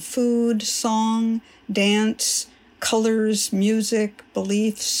it all: food, song, dance, colors, music,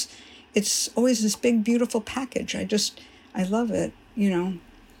 beliefs. It's always this big, beautiful package. I love it.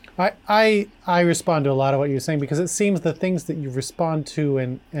 I respond to a lot of what you're saying, because it seems the things that you respond to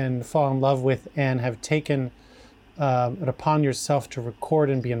and fall in love with and have taken it upon yourself to record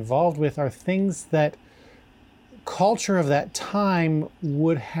and be involved with are things that culture of that time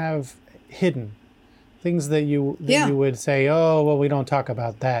would have hidden. Things that you would say, oh, well, we don't talk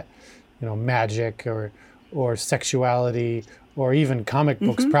about that, magic or sexuality or even comic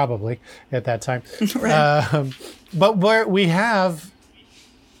books probably at that time. Right. But where we have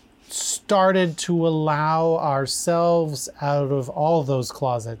started to allow ourselves out of all those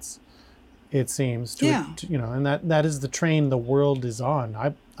closets, it seems, and that is the train the world is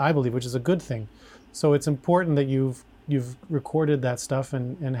on, I believe, which is a good thing. So it's important that you've recorded that stuff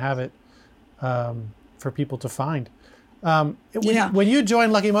and have it for people to find. When you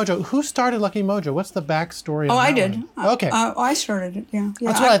joined Lucky Mojo, who started Lucky Mojo? What's the backstory? Oh, I did. Okay. I started it. Yeah.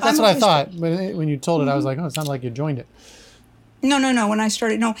 That's what I thought. When you told it, I was like, oh, it sounded like you joined it. No. When I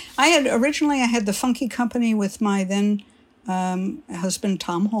started, I had the Funky Company with my then husband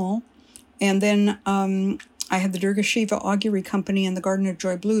Tom Hall, and then I had the Durga Shiva Augury Company and the Garden of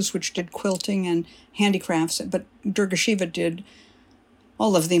Joy Blues, which did quilting and handicrafts. But Durga Shiva did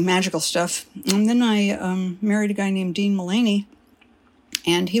all of the magical stuff. And then I married a guy named Dean Mullaney,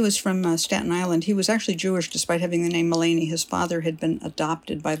 and he was from Staten Island. He was actually Jewish, despite having the name Mullaney. His father had been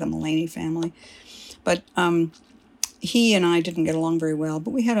adopted by the Mullaney family. But he and I didn't get along very well,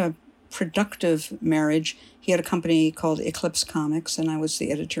 but we had a productive marriage. He had a company called Eclipse Comics, and I was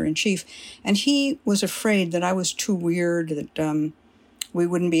the editor-in-chief. And he was afraid that I was too weird, that we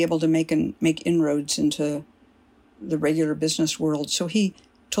wouldn't be able to make inroads into the regular business world. So he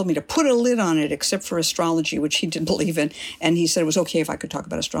told me to put a lid on it, except for astrology, which he didn't believe in. And he said it was okay if I could talk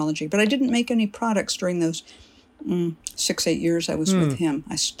about astrology. But I didn't make any products during those 6-8 years I was with him.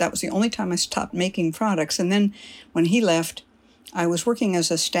 That was the only time I stopped making products. And then when he left, I was working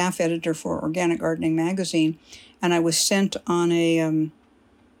as a staff editor for Organic Gardening magazine, and I was sent on a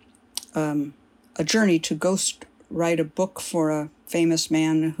journey to ghost write a book for a famous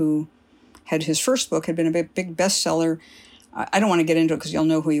man who had his first book had been a big bestseller, I don't want to get into it because you'll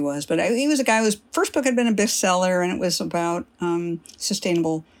know who he was, but he was a guy whose first book had been a bestseller, and it was about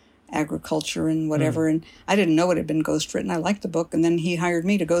sustainable agriculture and whatever. And I didn't know it had been ghostwritten. I liked the book, and then he hired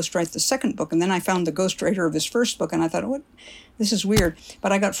me to ghostwrite the second book. And then I found the ghostwriter of his first book, and I thought, what? This is weird.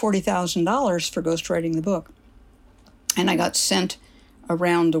 But I got $40,000 for ghostwriting the book. And I got sent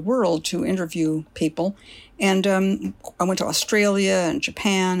around the world to interview people. And I went to Australia and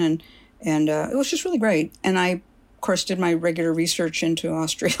Japan, and it was just really great. And I, of course, did my regular research into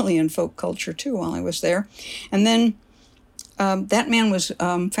Australian folk culture, too, while I was there. And then that man was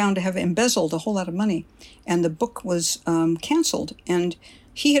found to have embezzled a whole lot of money, and the book was canceled. And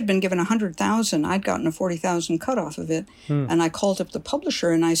he had been given $100,000. I'd gotten a $40,000 cut off of it. And I called up the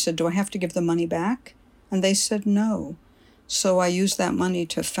publisher, and I said, do I have to give the money back? And they said no. So I used that money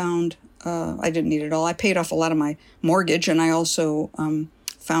to found, I didn't need it all. I paid off a lot of my mortgage, and I also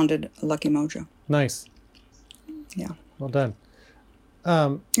founded Lucky Mojo. Nice. Yeah. Well done.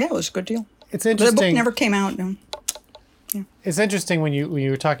 Yeah, it was a good deal. It's interesting. The book never came out. No. Yeah. It's interesting when you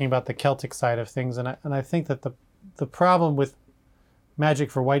were talking about the Celtic side of things, and I think that the problem with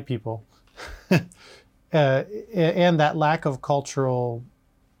magic for white people and that lack of cultural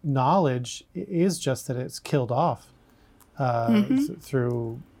knowledge is just that it's killed off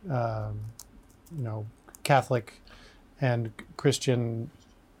through Catholic and Christian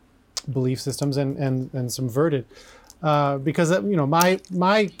belief systems and subverted because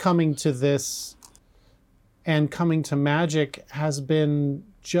my coming to this and coming to magic has been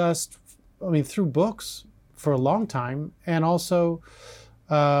just through books for a long time, and also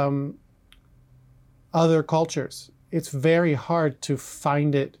other cultures. It's very hard to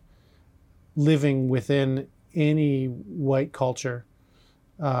find it living within any white culture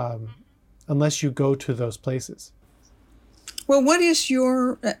unless you go to those places. Well, what is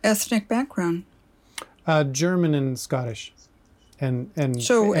your ethnic background? German and Scottish, and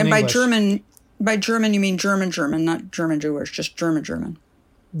by German you mean German, not German Jewish, just German.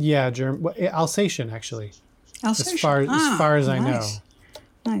 Yeah, Alsatian actually. Alsatian. As far as I know.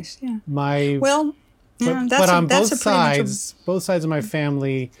 Nice, yeah. But on both sides of my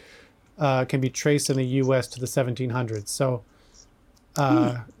family can be traced in the U.S. to the 1700s. So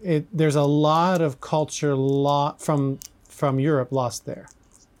there's a lot of culture from Europe lost there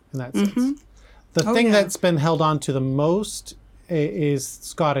in that sense. The thing that's been held on to the most is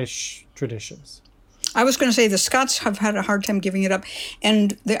Scottish traditions. I was going to say the Scots have had a hard time giving it up,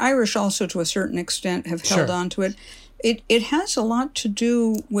 and the Irish also, to a certain extent, have held on to it. It has a lot to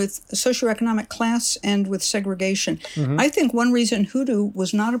do with socioeconomic class and with segregation. I think one reason hoodoo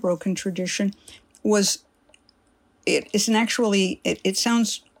was not a broken tradition was it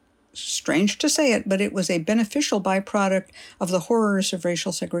sounds strange to say it, but it was a beneficial byproduct of the horrors of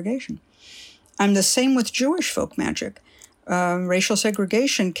racial segregation. And the same with Jewish folk magic. Racial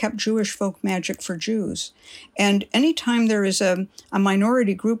segregation kept Jewish folk magic for Jews. And anytime there is a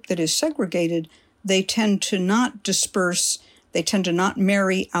minority group that is segregated, they tend to not disperse, they tend to not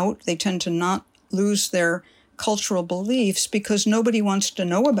marry out, they tend to not lose their cultural beliefs because nobody wants to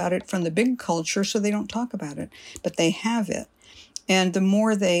know about it from the big culture, so they don't talk about it. But they have it. And the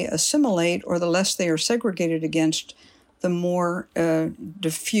more they assimilate or the less they are segregated against, the more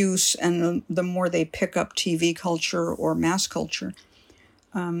diffuse and the more they pick up TV culture or mass culture.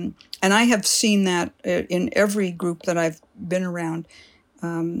 And I have seen that in every group that I've been around.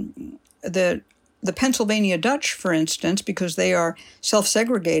 The Pennsylvania Dutch, for instance, because they are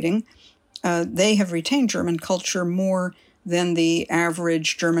self-segregating, they have retained German culture more than the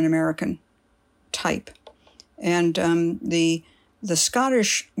average German-American type. And the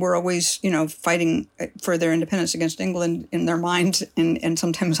Scottish were always, fighting for their independence against England in their minds and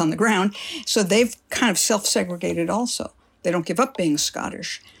sometimes on the ground. So they've kind of self-segregated also. They don't give up being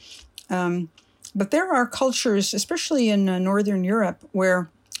Scottish. But there are cultures, especially in Northern Europe,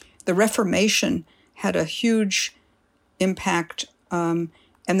 where the Reformation had a huge impact. And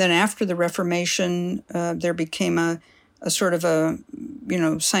then after the Reformation, there became a sort of a,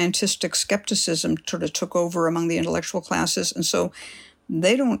 scientistic skepticism sort of took over among the intellectual classes. And so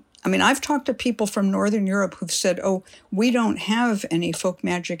I've talked to people from Northern Europe who've said, we don't have any folk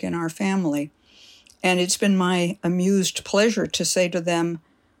magic in our family. And it's been my amused pleasure to say to them,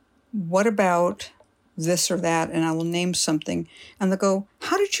 what about this or that? And I will name something. And they'll go,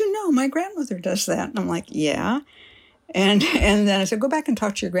 how did you know? My grandmother does that. And I'm like, yeah. And then I said, go back and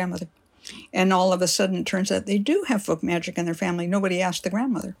talk to your grandmother. And all of a sudden, it turns out they do have folk magic in their family. Nobody asked the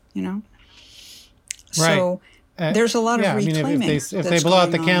grandmother, Right. So there's a lot of reclaiming. If they blow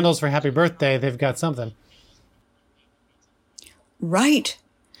out the candles for happy birthday, they've got something. Right.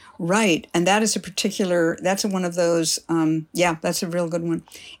 Right. And that is that's one of those, that's a real good one.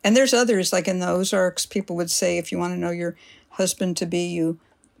 And there's others, like in the Ozarks, people would say, if you want to know your husband-to-be, you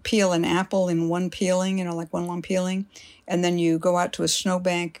peel an apple in one peeling, like one long peeling, and then you go out to a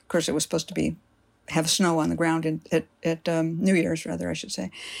snowbank. Of course, it was supposed to have snow on the ground at New Year's, rather, I should say.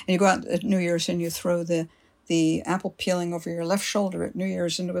 And you go out at New Year's and you throw the apple peeling over your left shoulder at New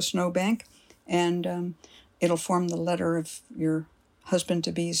Year's into a snowbank, and it'll form the letter of your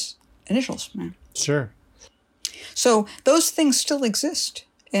husband-to-be's initials. Man. Sure. So those things still exist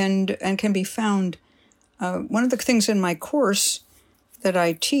and can be found. One of the things in my course that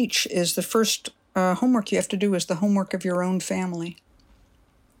I teach is the first homework you have to do is the homework of your own family.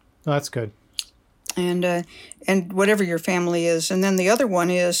 Oh, that's good. And whatever your family is. And then the other one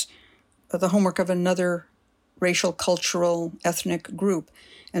is the homework of another racial, cultural, ethnic group.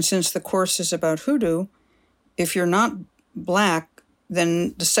 And since the course is about hoodoo, if you're not Black,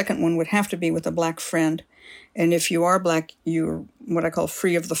 then the second one would have to be with a Black friend. And if you are Black, you're what I call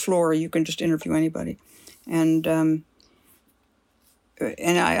free of the floor. You can just interview anybody. And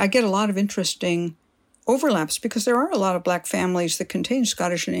I get a lot of interesting overlaps because there are a lot of Black families that contain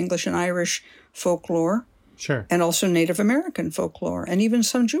Scottish and English and Irish folklore. Sure. And also Native American folklore and even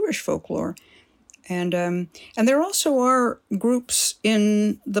some Jewish folklore. And there also are groups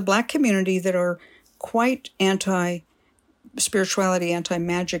in the Black community that are quite anti-spirituality,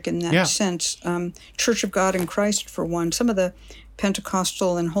 anti-magic in that sense. Church of God in Christ, for one. Some of the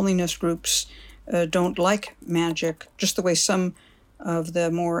Pentecostal and holiness groups don't like magic, just the way some of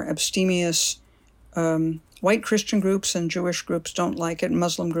the more abstemious white Christian groups and Jewish groups don't like it,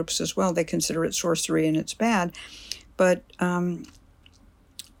 Muslim groups as well. They consider it sorcery and it's bad. But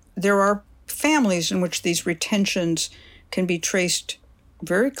there are families in which these retentions can be traced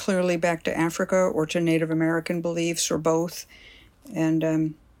very clearly back to Africa or to Native American beliefs or both.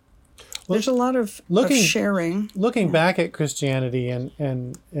 And there's a lot of sharing. Looking back at Christianity,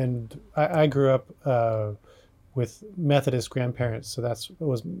 and I grew up with Methodist grandparents, so that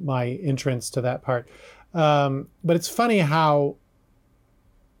was my entrance to that part. But it's funny how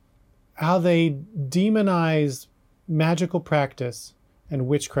they demonize magical practice and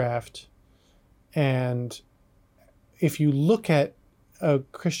witchcraft. And if you look at a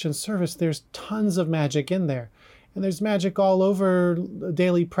Christian service, there's tons of magic in there. And there's magic all over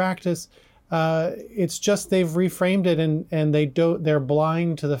daily practice. It's just they've reframed it and they're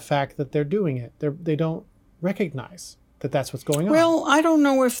blind to the fact that they're doing it. They don't recognize that that's what's going on. Well, I don't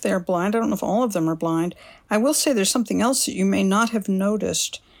know if they're blind. I don't know if all of them are blind. I will say there's something else that you may not have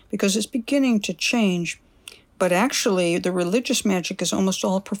noticed because it's beginning to change. But actually, the religious magic is almost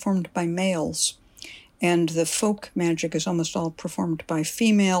all performed by males. And the folk magic is almost all performed by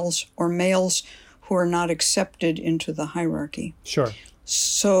females or males who are not accepted into the hierarchy. Sure.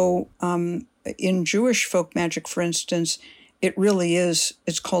 So in Jewish folk magic, for instance, it really is,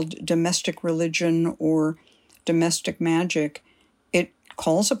 it's called domestic religion or domestic magic. It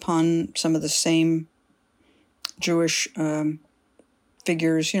calls upon some of the same Jewish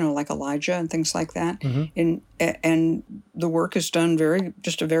figures, like Elijah and things like that. Mm-hmm. And the work is done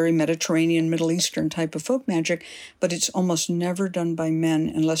just a very Mediterranean, Middle Eastern type of folk magic, but it's almost never done by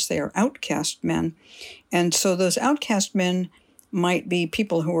men unless they are outcast men. And so those outcast men might be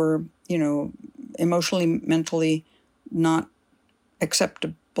people who are, emotionally, mentally not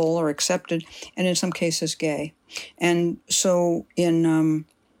acceptable or accepted, and in some cases gay. And so in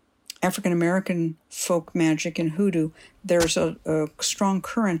African-American folk magic and hoodoo, there's a strong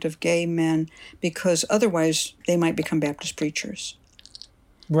current of gay men because otherwise they might become Baptist preachers.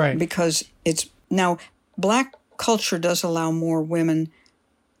 Right. Because now Black culture does allow more women.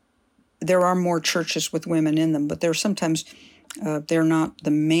 There are more churches with women in them, but they're sometimes, they're not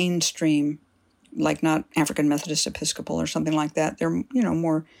the mainstream, like not African Methodist Episcopal or something like that. They're,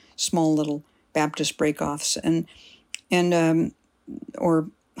 more small little Baptist breakoffs or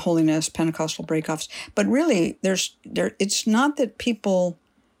holiness, Pentecostal breakoffs. But really, it's not that people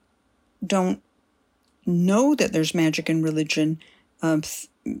don't know that there's magic in religion,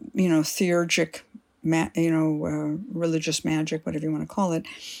 theurgic, religious magic, whatever you want to call it,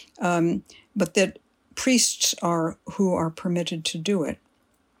 but that priests who are permitted to do it.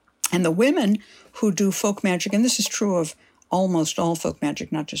 And the women who do folk magic, and this is true of almost all folk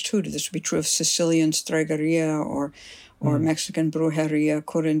magic, not just hoodoo. This would be true of Sicilian stregoria or Mexican brujeria,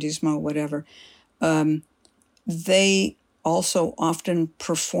 curandismo, whatever. They also often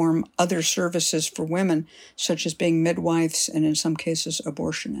perform other services for women, such as being midwives and in some cases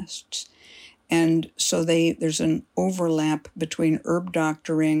abortionists. And so there's an overlap between herb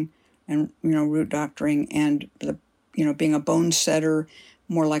doctoring and root doctoring and being a bone setter,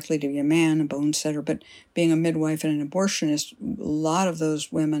 more likely to be a man, a bone setter. But being a midwife and an abortionist, a lot of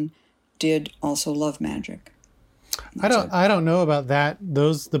those women did also love magic. I don't know about that.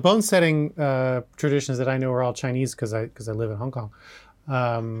 The bone setting traditions that I know are all Chinese because I live in Hong Kong.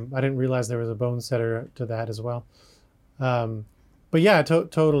 I didn't realize there was a bone setter to that as well. But yeah,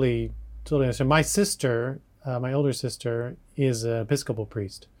 totally understand. My sister, my older sister, is an Episcopal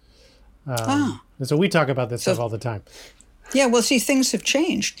priest. And so we talk about this stuff all the time. Yeah, well, see, things have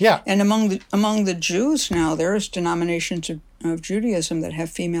changed. Yeah. And among the Jews now, there's denominations of Judaism that have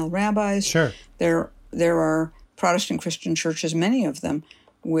female rabbis. Sure. There are Protestant Christian churches, many of them,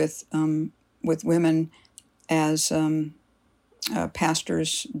 with women as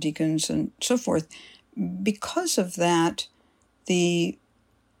pastors, deacons, and so forth. Because of that,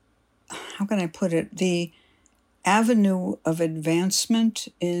 how can I put it? The avenue of advancement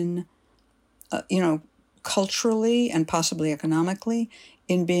in, culturally and possibly economically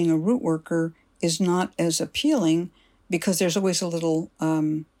in being a root worker is not as appealing, because there's always a little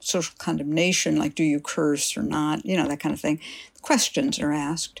social condemnation, like, do you curse or not? That kind of thing. Questions are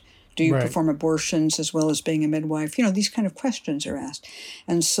asked. Do you perform abortions as well as being a midwife? These kind of questions are asked.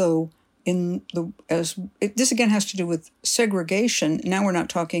 And so this again has to do with segregation. Now we're not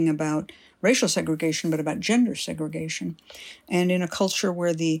talking about racial segregation, but about gender segregation. And in a culture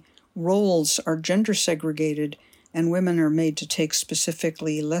where the roles are gender segregated and women are made to take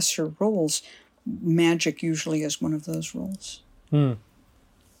specifically lesser roles, magic usually is one of those roles. There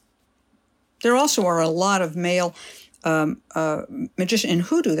also are a lot of male magicians in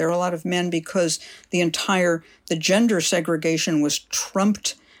Hoodoo. There are a lot of men because the gender segregation was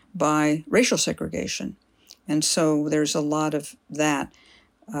trumped by racial segregation. And so there's a lot of that.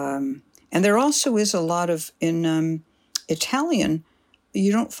 And there also is a lot of, in Italian,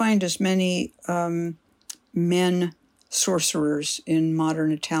 you don't find as many men sorcerers in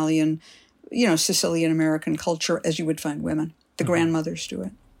modern Italian, Sicilian American culture as you would find women. The grandmothers do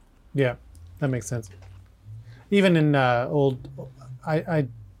it. Yeah, that makes sense. Even in there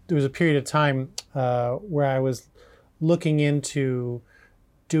was a period of time where I was looking into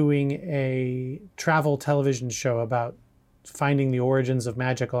doing a travel television show about finding the origins of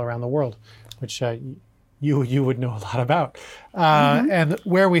magic all around the world, which you would know a lot about. And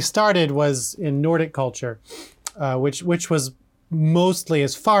where we started was in Nordic culture, which was mostly,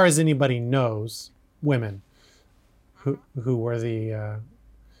 as far as anybody knows, women who were the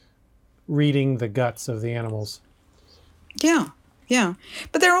reading the guts of the animals. Yeah.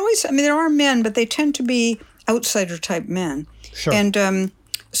 But there are men, but they tend to be outsider type men. Sure. And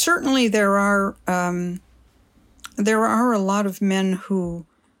certainly there are a lot of men who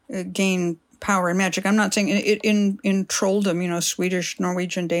gain power in magic. I'm not saying in trolldom, Swedish,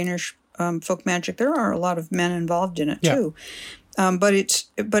 Norwegian, Danish folk magic, there are a lot of men involved in it too.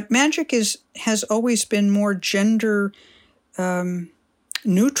 But magic has always been more gender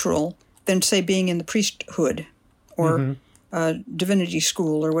neutral than, say, being in the priesthood or divinity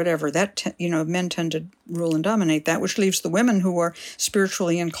school or whatever. That men tend to rule and dominate that, which leaves the women who are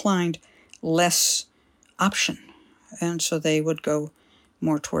spiritually inclined less option, and so they would go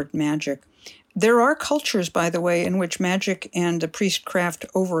more toward magic. There are cultures, by the way, in which magic and the priestcraft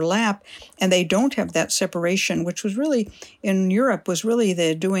overlap, and they don't have that separation, which was really, in Europe, was really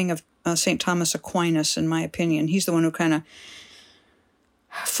the doing of St. Thomas Aquinas, in my opinion. He's the one who kind of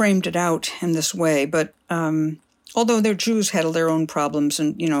framed it out in this way. But although their Jews had their own problems,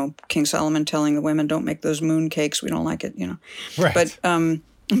 and, King Solomon telling the women, don't make those moon cakes, we don't like it, Right. But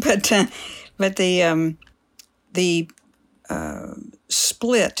the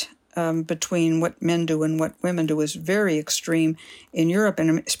split between what men do and what women do is very extreme in Europe,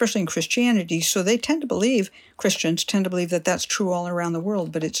 and especially in Christianity. So Christians tend to believe that that's true all around the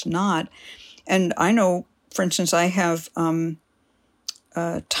world, but it's not. And I know, for instance, I have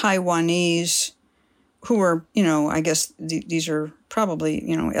Taiwanese who are, I guess these are probably,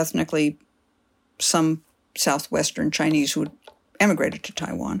 ethnically some Southwestern Chinese who emigrated to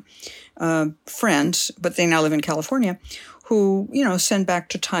Taiwan, friends, but they now live in California, who, send back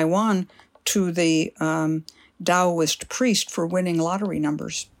to Taiwan to the Taoist priest for winning lottery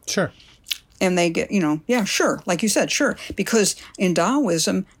numbers. Sure. And they get, sure, like you said, sure, because in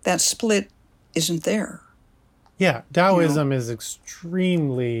Taoism, that split isn't there. Yeah, Taoism is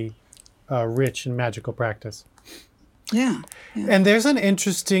extremely rich in magical practice. Yeah. And there's an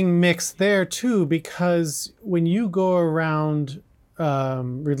interesting mix there, too, because when you go around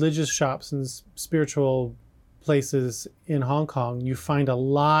religious shops and spiritual places in Hong Kong, you find a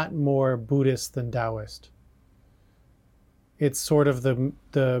lot more Buddhist than Taoist. it's sort of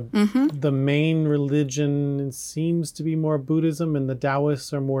the main religion seems to be more Buddhism, and the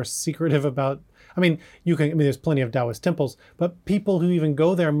Taoists are more secretive about. There's plenty of Taoist temples, but people who even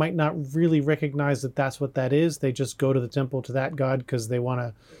go there might not really recognize that that's what that is. They just go to the temple to that god because they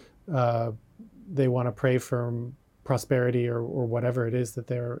want to pray for prosperity or whatever it is that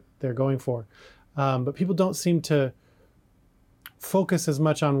they're going for. But people don't seem to focus as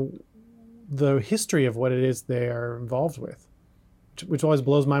much on the history of what it is they are involved with, which always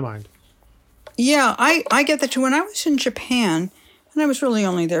blows my mind. Yeah, I get that too. When I was in Japan, and I was really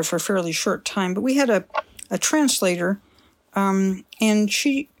only there for a fairly short time, but we had a translator, and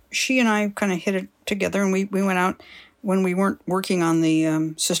she and I kind of hit it together, and we went out when we weren't working on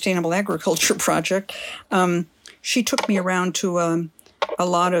the Sustainable Agriculture Project. She took me around to a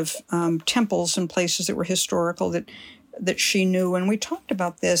lot of temples and places that were historical that she knew, and we talked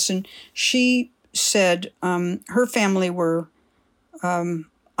about this, and she said her family were,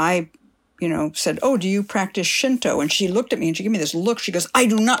 said, "Oh, do you practice Shinto?" And she looked at me and she gave me this look. She goes, "I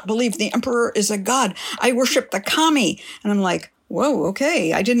do not believe the emperor is a god. I worship the kami." And I'm like, whoa,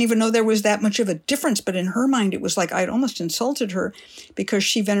 okay. I didn't even know there was that much of a difference. But in her mind, it was like I'd almost insulted her because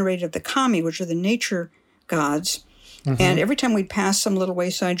she venerated the kami, which are the nature gods. Mm-hmm. And every time we'd pass some little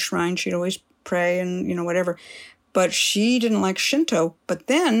wayside shrine, she'd always pray and, whatever. But she didn't like Shinto. But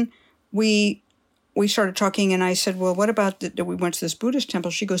then we started talking, and I said, well, what about we went to this Buddhist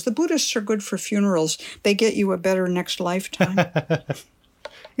temple? She goes, the Buddhists are good for funerals. They get you a better next lifetime.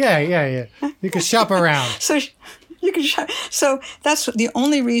 Yeah. You can shop around. You can shop. So that's the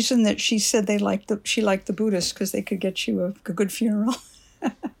only reason that she said she liked the Buddhists, because they could get you a good funeral.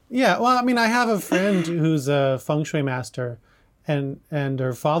 Yeah, well, I have a friend who's a feng shui master, and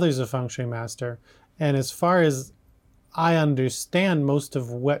her father's a feng shui master. And as far as I understand, most of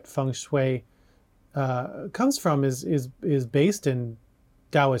what feng shui comes from is based in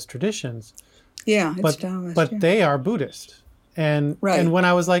Taoist traditions. Yeah, it's Taoist. But they are Buddhist. And when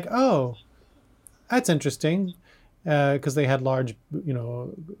I was like, oh, that's interesting, because they had large,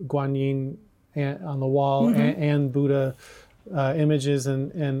 Guan Yin on the wall, mm-hmm. and Buddha images,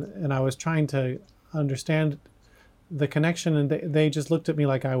 and I was trying to understand the connection, and they just looked at me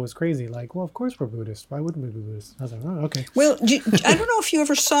like I was crazy. Like, well, of course we're Buddhist. Why wouldn't we be Buddhist? I was like, oh, okay. Well, I don't know if you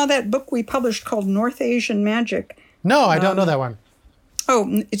ever saw that book we published called North Asian Magic. No, I don't know that one. Oh,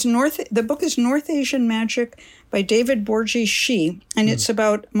 the book is North Asian Magic by David Borji Shi, and it's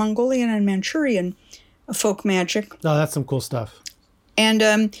about Mongolian and Manchurian folk magic. Oh, that's some cool stuff.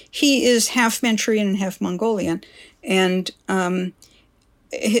 And he is half Manchurian and half Mongolian, and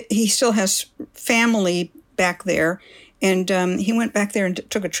he still has family back there, and he went back there and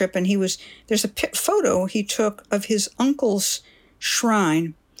took a trip, and there's a photo he took of his uncle's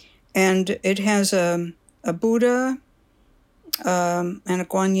shrine, and it has a Buddha and a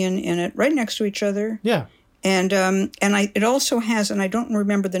Guan Yin in it right next to each other. Yeah. And it also has, and I don't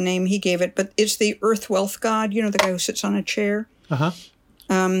remember the name he gave it, but it's the earth wealth god, the guy who sits on a chair. Uh-huh.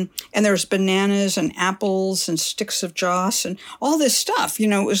 And there's bananas and apples and sticks of joss and all this stuff.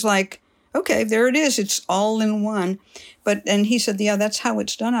 It was like, okay, there it is. It's all in one. And he said, yeah, that's how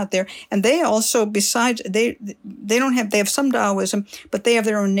it's done out there. And they also, besides, they have some Taoism, but they have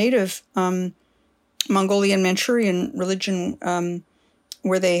their own native Mongolian Manchurian religion,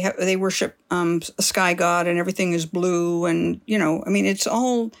 where they worship a sky god, and everything is blue, and it's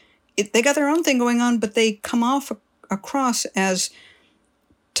all they got their own thing going on, but they come across as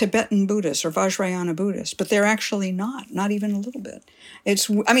Tibetan Buddhists or Vajrayana Buddhists, but they're actually not even a little bit. I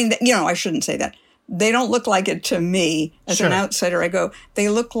shouldn't say that. They don't look like it to me as an outsider. I go, they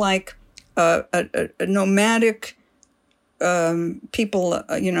look like a nomadic people,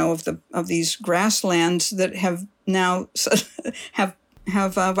 of these grasslands that have now have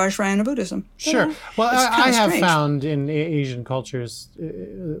Vajrayana Buddhism. Sure. Well, I have found in Asian cultures,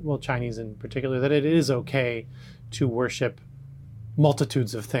 Chinese in particular, that it is okay to worship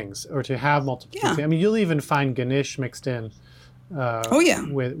multitudes of things, or to have multiple things. You'll even find Ganesh mixed in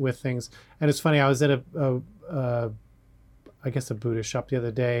with things. And it's funny, I was at a Buddhist shop the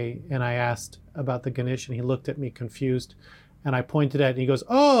other day, and I asked about the Ganesh, and he looked at me confused, and I pointed at it, and he goes,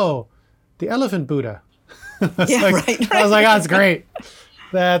 oh, the elephant Buddha. Yeah, right. I was like, oh, that's great.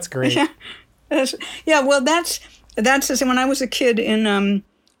 That's great. Well, that's when I was a kid in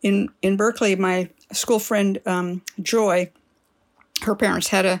Berkeley, my school friend Joy, her parents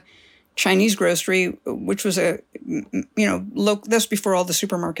had a Chinese grocery, which was that's before all the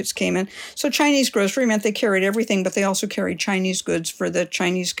supermarkets came in. So Chinese grocery meant they carried everything, but they also carried Chinese goods for the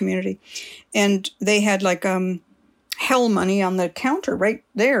Chinese community. And they had like hell money on the counter right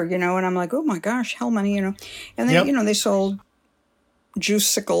there, and I'm like, oh my gosh, hell money, And then, they sold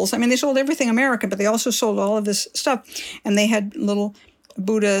juicicles. I mean, they sold everything American, but they also sold all of this stuff. And they had little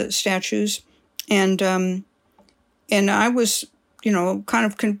Buddha statues. And I was, kind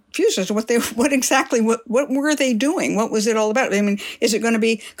of confused as to what were they doing? What was it all about? I mean, is it going to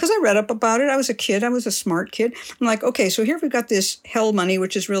be, because I read up about it. I was a kid. I was a smart kid. I'm like, okay, so here we've got this hell money,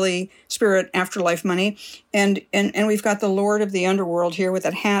 which is really spirit afterlife money. And we've got the Lord of the Underworld here with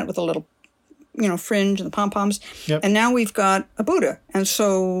that hat with a little, fringe and the pom-poms. Yep. And now we've got a Buddha. And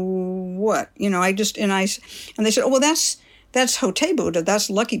so what? And they said, oh, well, that's Hote Buddha. That's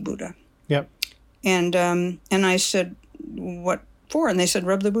Lucky Buddha. Yep. And I said, what for? And they said,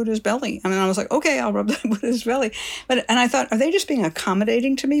 rub the Buddha's belly. And I was like, okay, I'll rub the Buddha's belly. And I thought, are they just being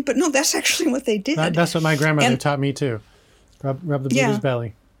accommodating to me? But no, that's actually what they did. That's what my grandmother taught me too. Rub the Buddha's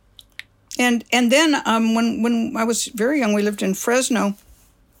belly. And then when I was very young, we lived in Fresno,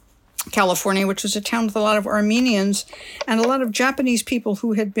 California, which was a town with a lot of Armenians and a lot of Japanese people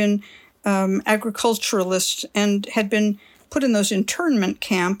who had been agriculturalists and had been put in those internment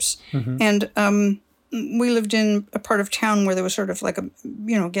camps. Mm-hmm. And we lived in a part of town where there was sort of like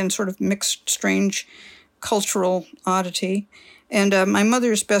sort of mixed, strange cultural oddity. And my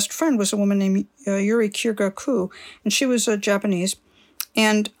mother's best friend was a woman named Yuri Kirgaku, and she was Japanese.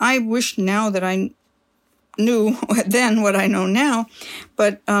 And I wish now that I knew then what I know now,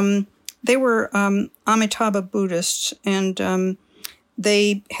 but they were Amitabha Buddhists, and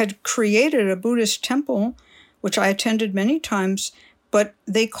they had created a Buddhist temple, which I attended many times, but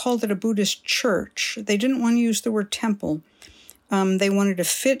they called it a Buddhist church. They didn't want to use the word temple. They wanted to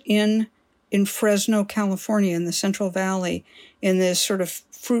fit in Fresno, California, in the Central Valley, in this sort of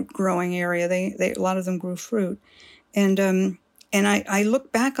fruit-growing area. They a lot of them grew fruit. And I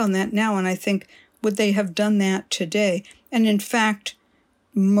look back on that now, and I think, would they have done that today? And in fact,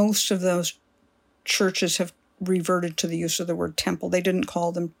 most of those churches have reverted to the use of the word temple. They don't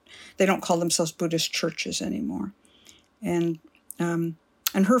call themselves Buddhist churches anymore. And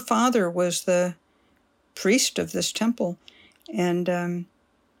her father was the priest of this temple, and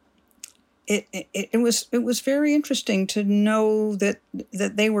it was very interesting to know that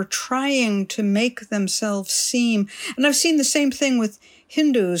they were trying to make themselves seem. And I've seen the same thing with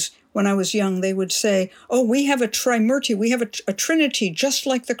Hindus. When I was young, they would say, "Oh, we have a Trimurti, we have a Trinity, just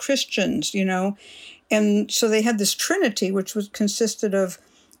like the Christians," And so they had this Trinity, which consisted of,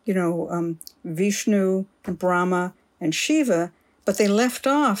 Vishnu, Brahma, and Shiva, but they left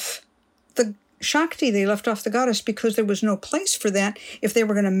off the Shakti, they left off the goddess, because there was no place for that if they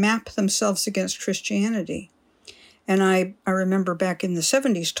were going to map themselves against Christianity. And I remember back in the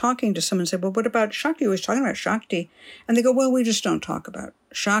 70s talking to someone and said, well, what about Shakti? We was talking about Shakti. And they go, well, we just don't talk about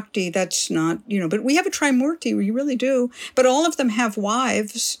Shakti. That's not, but we have a Trimurti, we really do. But all of them have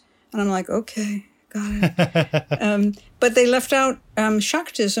wives. And I'm like, okay, got it. But they left out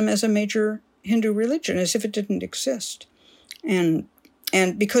Shaktism as a major Hindu religion, as if it didn't exist. And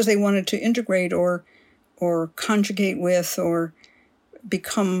because they wanted to integrate or conjugate with or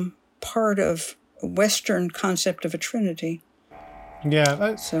become part of a Western concept of a Trinity.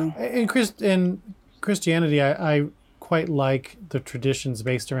 Yeah. In Christianity, I quite like the traditions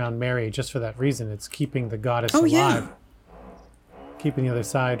based around Mary, just for that reason. It's keeping the goddess alive. Yeah. Keeping the other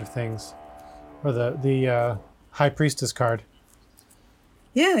side of things. Or the high priestess card.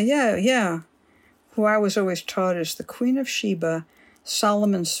 Yeah. Who I was always taught is the Queen of Sheba,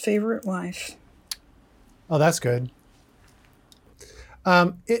 Solomon's favorite wife. Oh, that's good.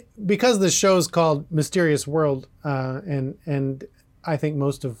 Because the show's called Mysterious World, and I think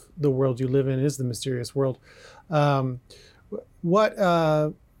most of the world you live in is the mysterious world. What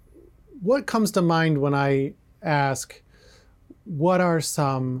comes to mind when I ask, what are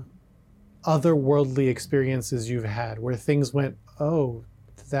some otherworldly experiences you've had where things went, oh,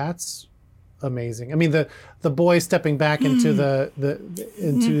 that's amazing? I mean, the boy stepping back into the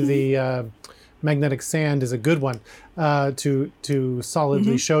magnetic sand is a good one to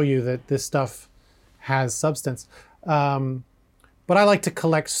solidly show you that this stuff has substance. But I like to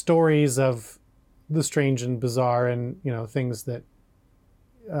collect stories of the strange and bizarre, and things that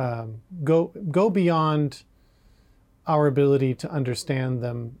go beyond our ability to understand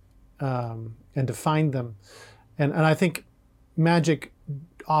them and to find them, and I think magic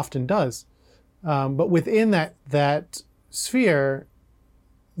often does. But within that sphere,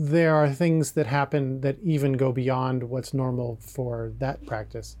 there are things that happen that even go beyond what's normal for that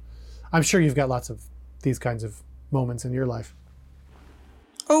practice. I'm sure you've got lots of these kinds of moments in your life.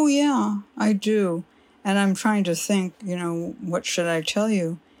 Oh, yeah, I do. And I'm trying to think, what should I tell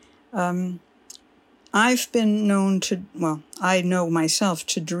you? I've been known to, well, I know myself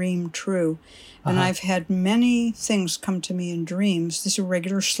to dream true. And I've had many things come to me in dreams. These are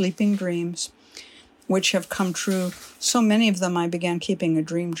regular sleeping dreams, which have come true. So many of them, I began keeping a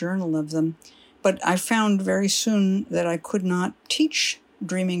dream journal of them. But I found very soon that I could not teach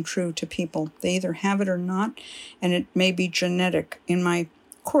dreaming true to people. They either have it or not, and it may be genetic. In my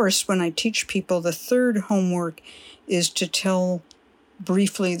course, when I teach people, the third homework is to tell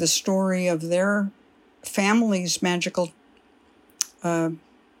briefly the story of their family's magical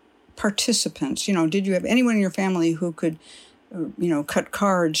participants. Did you have anyone in your family who could, cut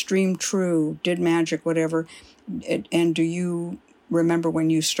cards, dream true, did magic, whatever? And do you remember when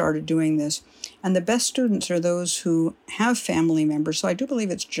you started doing this? And the best students are those who have family members. So I do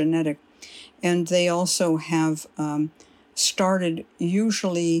believe it's genetic. And they also have started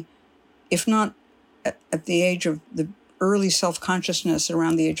usually, if not at the age of the early self-consciousness,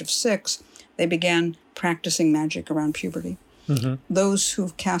 around the age of 6, they began practicing magic around puberty. Mm-hmm. Those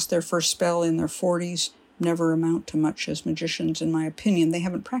who've cast their first spell in their 40s never amount to much as magicians, in my opinion. They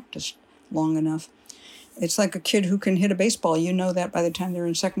haven't practiced long enough. It's like a kid who can hit a baseball. You know that by the time they're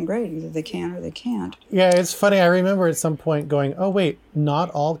in second grade. Either they can or they can't. Yeah, it's funny. I remember at some point going, oh, wait, not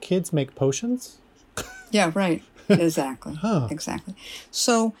all kids make potions? Yeah, right. Exactly. Exactly.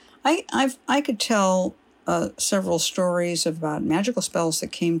 So I could tell several stories about magical spells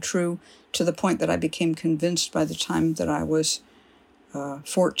that came true to the point that I became convinced by the time that I was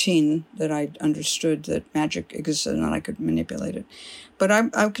 14 that I understood that magic existed and that I could manipulate it. But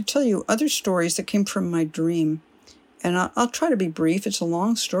I could tell you other stories that came from my dream. And I'll try to be brief. It's a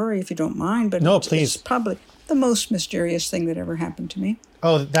long story if you don't mind. But no, please. It's probably the most mysterious thing that ever happened to me.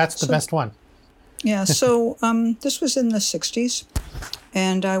 Oh, that's the best one. Yeah, so this was in the 60s.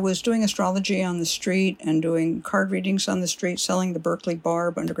 And I was doing astrology on the street and doing card readings on the street, selling the Berkeley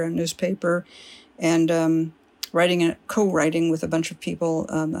Barb underground newspaper, and co-writing with a bunch of people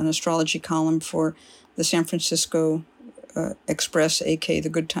an astrology column for the San Francisco Express, a.k.a. the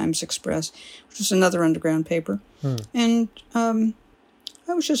Good Times Express, which was another underground paper. And I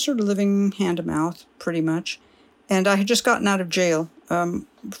was just sort of living hand to mouth, pretty much. And I had just gotten out of jail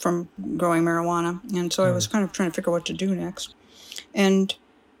from growing marijuana, and so I was kind of trying to figure out what to do next.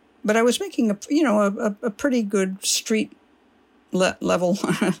 But I was making a pretty good street level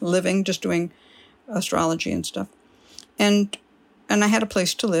living, just doing astrology and stuff, and I had a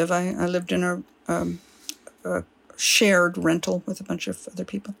place to live. I lived in a shared rental with a bunch of other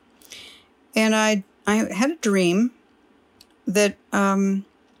people, and I had a dream that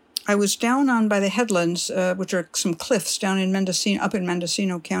I was down on by the headlands, which are some cliffs down in Mendocino, up in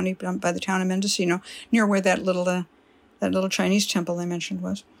Mendocino County, by the town of Mendocino, near where that little Chinese temple I mentioned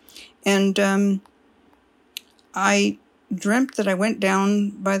was. And I dreamt that I went down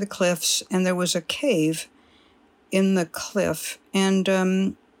by the cliffs and there was a cave in the cliff.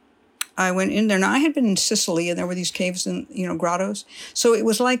 And I went in there. Now, I had been in Sicily and there were these caves and, grottos. So it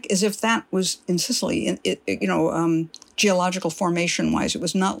was like as if that was in Sicily, geological formation-wise. It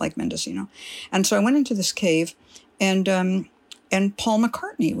was not like Mendocino. And so I went into this cave and Paul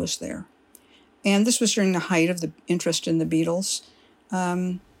McCartney was there. And this was during the height of the interest in the Beatles.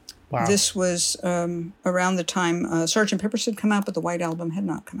 Wow. This was around the time Sgt. Pepper's had come out, but the White Album had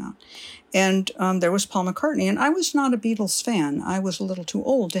not come out. And there was Paul McCartney. And I was not a Beatles fan. I was a little too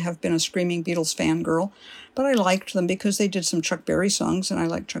old to have been a screaming Beatles fangirl. But I liked them because they did some Chuck Berry songs, and I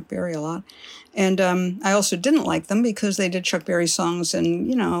liked Chuck Berry a lot. And I also didn't like them because they did Chuck Berry songs and,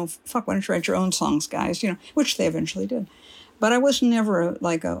 why don't you write your own songs, guys, which they eventually did. But I was never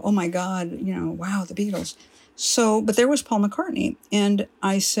like, oh my God, wow, the Beatles. So, but there was Paul McCartney, and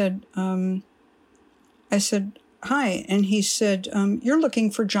I said, hi, and he said, you're looking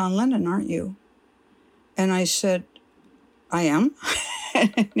for John Lennon, aren't you? And I said, I am.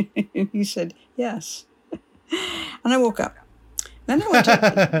 And he said, yes. And I woke up. Then I went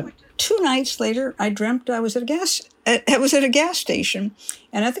to 2 nights later, I dreamt I was at a gas station,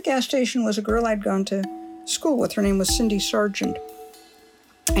 and at the gas station was a girl I'd gone to school with. Her name was Cindy Sargent,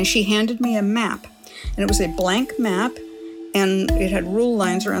 and she handed me a map, and it was a blank map, and it had rule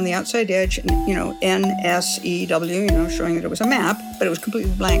lines around the outside edge, and NSEW, showing that it was a map, but it was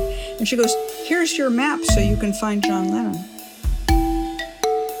completely blank. And she goes, here's your map so you can find John Lennon.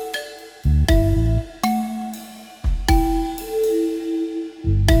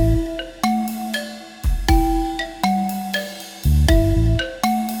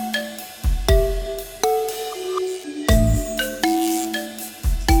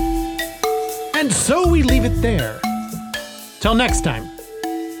 So we leave it there. Till next time.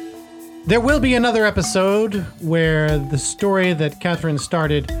 There will be another episode where the story that Catherine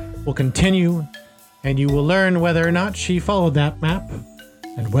started will continue, and you will learn whether or not she followed that map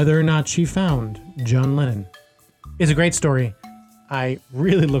and whether or not she found John Lennon. It's a great story. I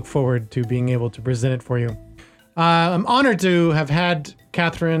really look forward to being able to present it for you. I'm honored to have had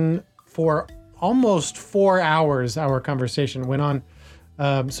Catherine for almost 4 hours. Our conversation went on.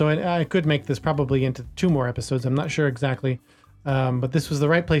 So I could make this probably into 2 more episodes. I'm not sure exactly. But this was the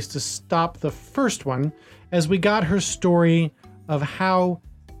right place to stop the first one, as we got her story of how,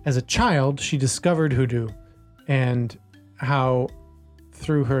 as a child, she discovered Hoodoo, and how,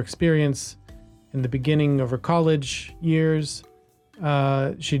 through her experience in the beginning of her college years,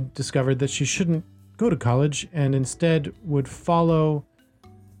 she discovered that she shouldn't go to college and instead would follow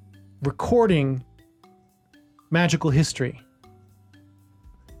recording magical history.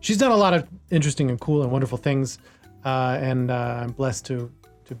 She's done a lot of interesting and cool and wonderful things, and I'm blessed to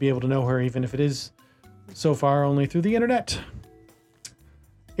be able to know her, even if it is so far only through the internet.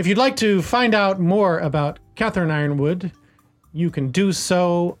 If you'd like to find out more about Catherine Yronwode, you can do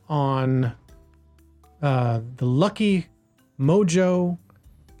so on the Lucky Mojo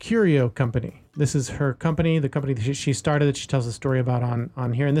Curio Company. This is her company, the company that she started, that she tells a story about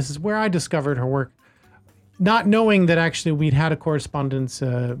on here. And this is where I discovered her work, not knowing that actually we'd had a correspondence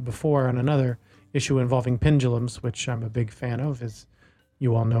before on another issue involving pendulums, which I'm a big fan of. As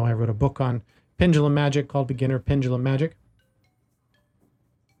you all know, I wrote a book on pendulum magic called Beginner Pendulum Magic.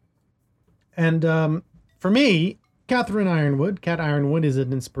 And for me, Catherine Yronwode, Cat Yronwode, is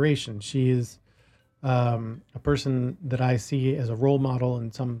an inspiration. She is a person that I see as a role model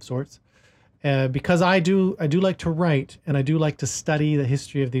in some sorts. Because I do like to write, and I do like to study the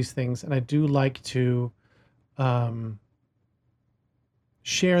history of these things, and I do like to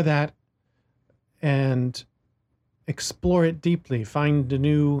share that and explore it deeply, find the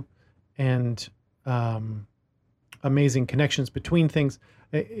new and amazing connections between things.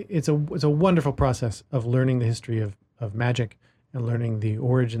 It's a wonderful process of learning the history of magic and learning the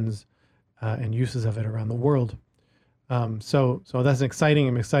origins and uses of it around the world. So that's exciting.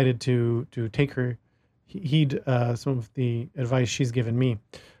 I'm excited to take her heed some of the advice she's given me.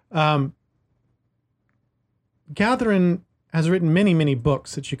 Catherine has written many, many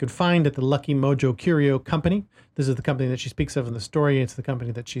books that you can find at the Lucky Mojo Curio Company. This is the company that she speaks of in the story. It's the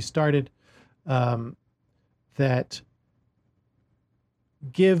company that she started, that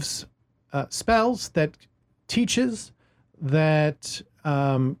gives spells, that teaches, that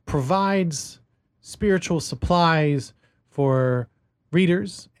provides spiritual supplies for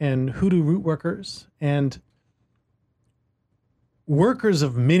readers and hoodoo root workers and workers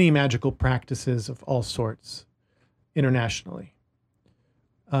of many magical practices of all sorts internationally.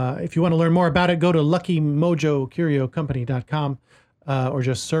 If you want to learn more about it, go to luckymojocuriocompany.com or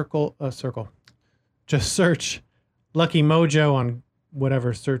just search Lucky Mojo on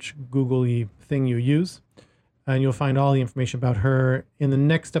whatever search Google-y thing you use, and you'll find all the information about her. In the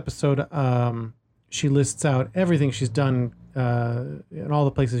next episode, she lists out everything she's done and all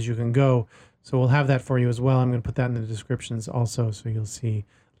the places you can go. So we'll have that for you as well. I'm going to put that in the descriptions also, so you'll see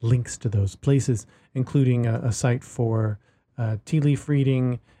links to those places, including a site for tea leaf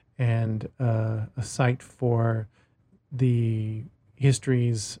reading and a site for the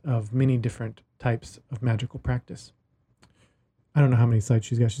histories of many different types of magical practice. I don't know how many sites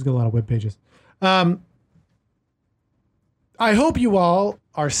she's got. She's got a lot of web pages. I hope you all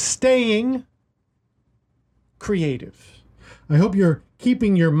are staying creative. I hope you're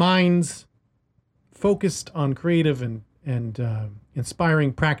keeping your minds focused on creative and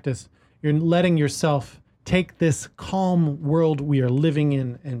inspiring practice. You're letting yourself take this calm world we are living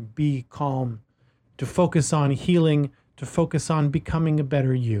in and be calm, to focus on healing, to focus on becoming a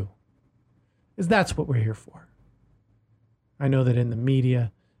better you. Because that's what we're here for. I know that in the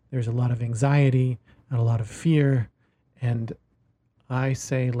media, there's a lot of anxiety and a lot of fear, and I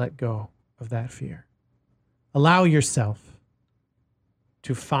say let go of that fear. Allow yourself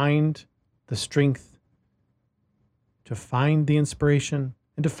to find the strength, to find the inspiration,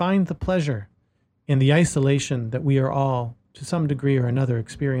 and to find the pleasure in the isolation that we are all, to some degree or another,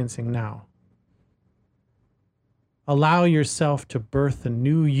 experiencing now. Allow yourself to birth a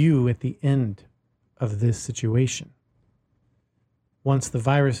new you at the end of this situation. Once the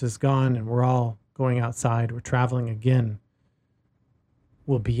virus is gone and we're all going outside, we're traveling again,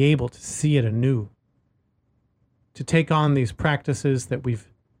 we'll be able to see it anew, to take on these practices that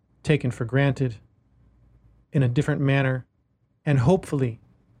we've taken for granted in a different manner, and hopefully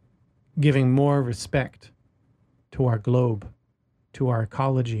giving more respect to our globe, to our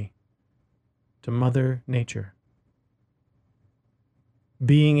ecology, to Mother Nature.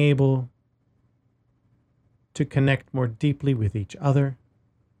 Being able to connect more deeply with each other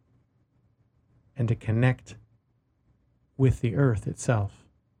and to connect with the earth itself.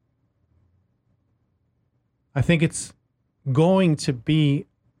 I think it's going to be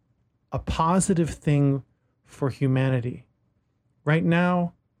a positive thing for humanity. Right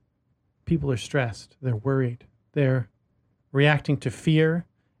now, people are stressed. They're worried. They're reacting to fear,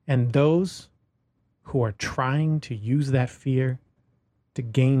 and those who are trying to use that fear to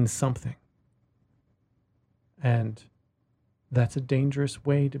gain something. And that's a dangerous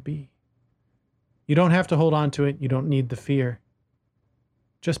way to be. You don't have to hold on to it. You don't need the fear.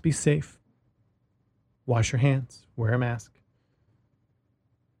 Just be safe. Wash your hands. Wear a mask.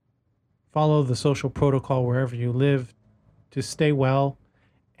 Follow the social protocol wherever you live to stay well,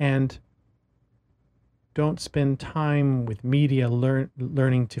 and don't spend time with media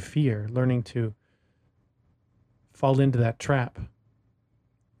learning to fear, learning to fall into that trap.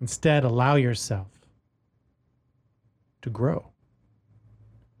 Instead, allow yourself to grow.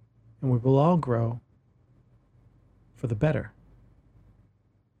 And we will all grow for the better.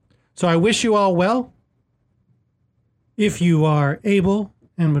 So I wish you all well. If you are able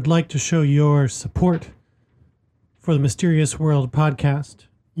and would like to show your support for the Mysterious World Podcast,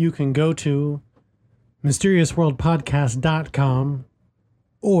 you can go to mysteriousworldpodcast.com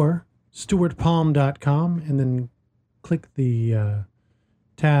or stuartpalm.com and then click the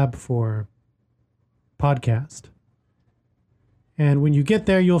tab for podcast. And when you get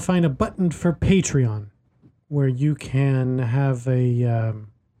there, you'll find a button for Patreon where you can have a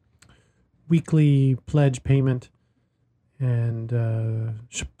weekly pledge payment and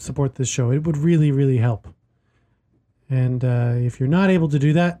support this show. It would really, really help. And if you're not able to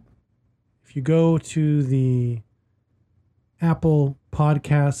do that, if you go to the Apple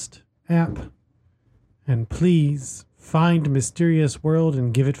Podcast app and please find Mysterious World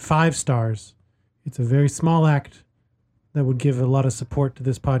and give it 5 stars. It's a very small act that would give a lot of support to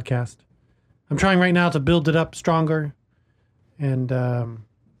this podcast. I'm trying right now to build it up stronger and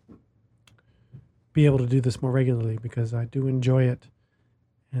be able to do this more regularly because I do enjoy it.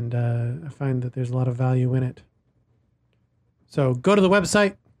 And I find that there's a lot of value in it. So go to the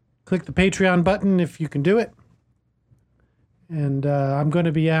website, click the Patreon button if you can do it. And I'm going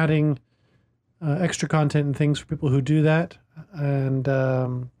to be adding extra content and things for people who do that. And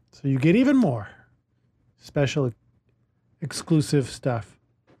so you get even more special, exclusive stuff.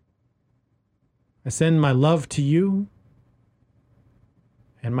 I send my love to you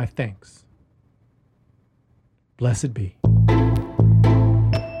and my thanks. Blessed be.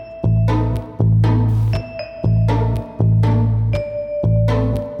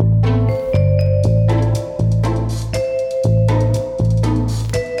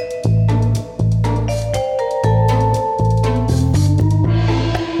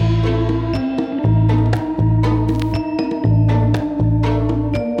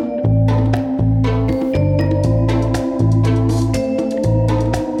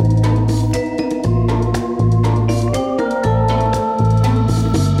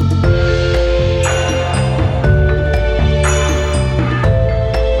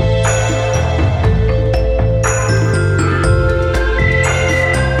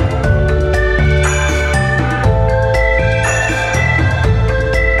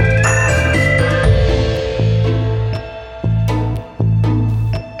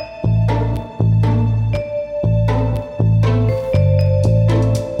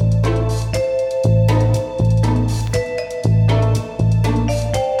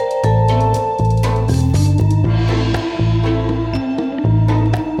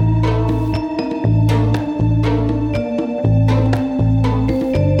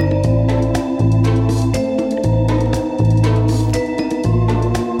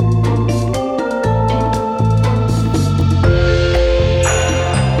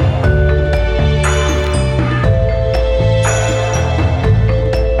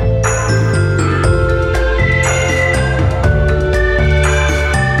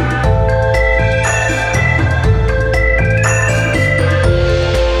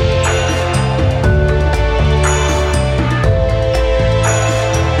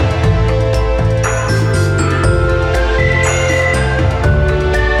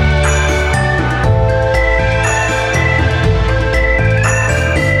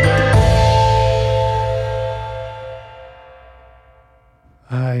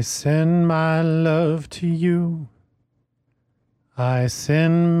 I send my love to you. I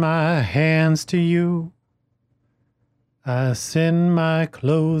send my hands to you. I send my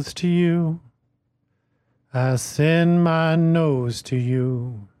clothes to you. I send my nose to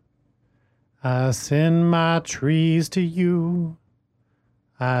you. I send my trees to you.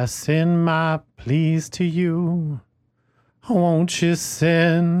 I send my pleas to you. Won't you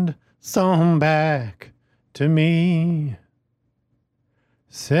send some back to me.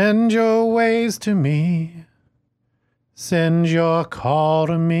 Send your ways to me. Send your call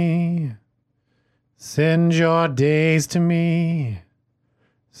to me. Send your days to me.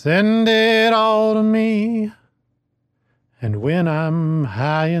 Send it all to me. And when I'm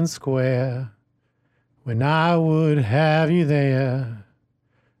high and square, when I would have you there,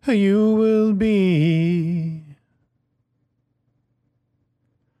 you will be.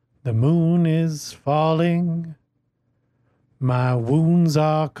 The moon is falling, my wounds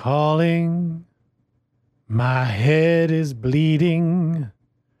are calling, my head is bleeding,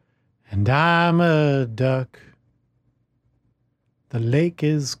 and I'm a duck. The lake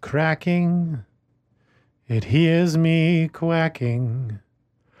is cracking, it hears me quacking.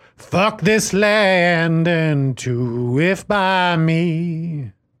 Fuck this land and to if by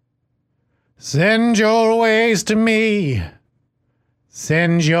me. Send your ways to me.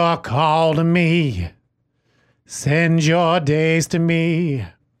 Send your call to me. Send your days to me.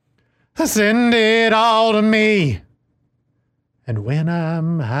 Send it all to me. And when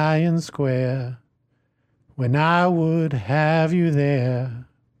I'm high and square, when I would have you there,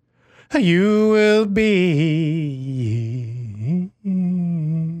 you will be.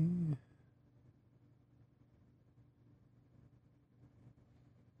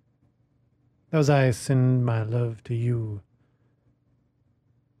 That was I Send My Love to You,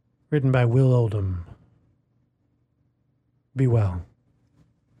 written by Will Oldham. Be well.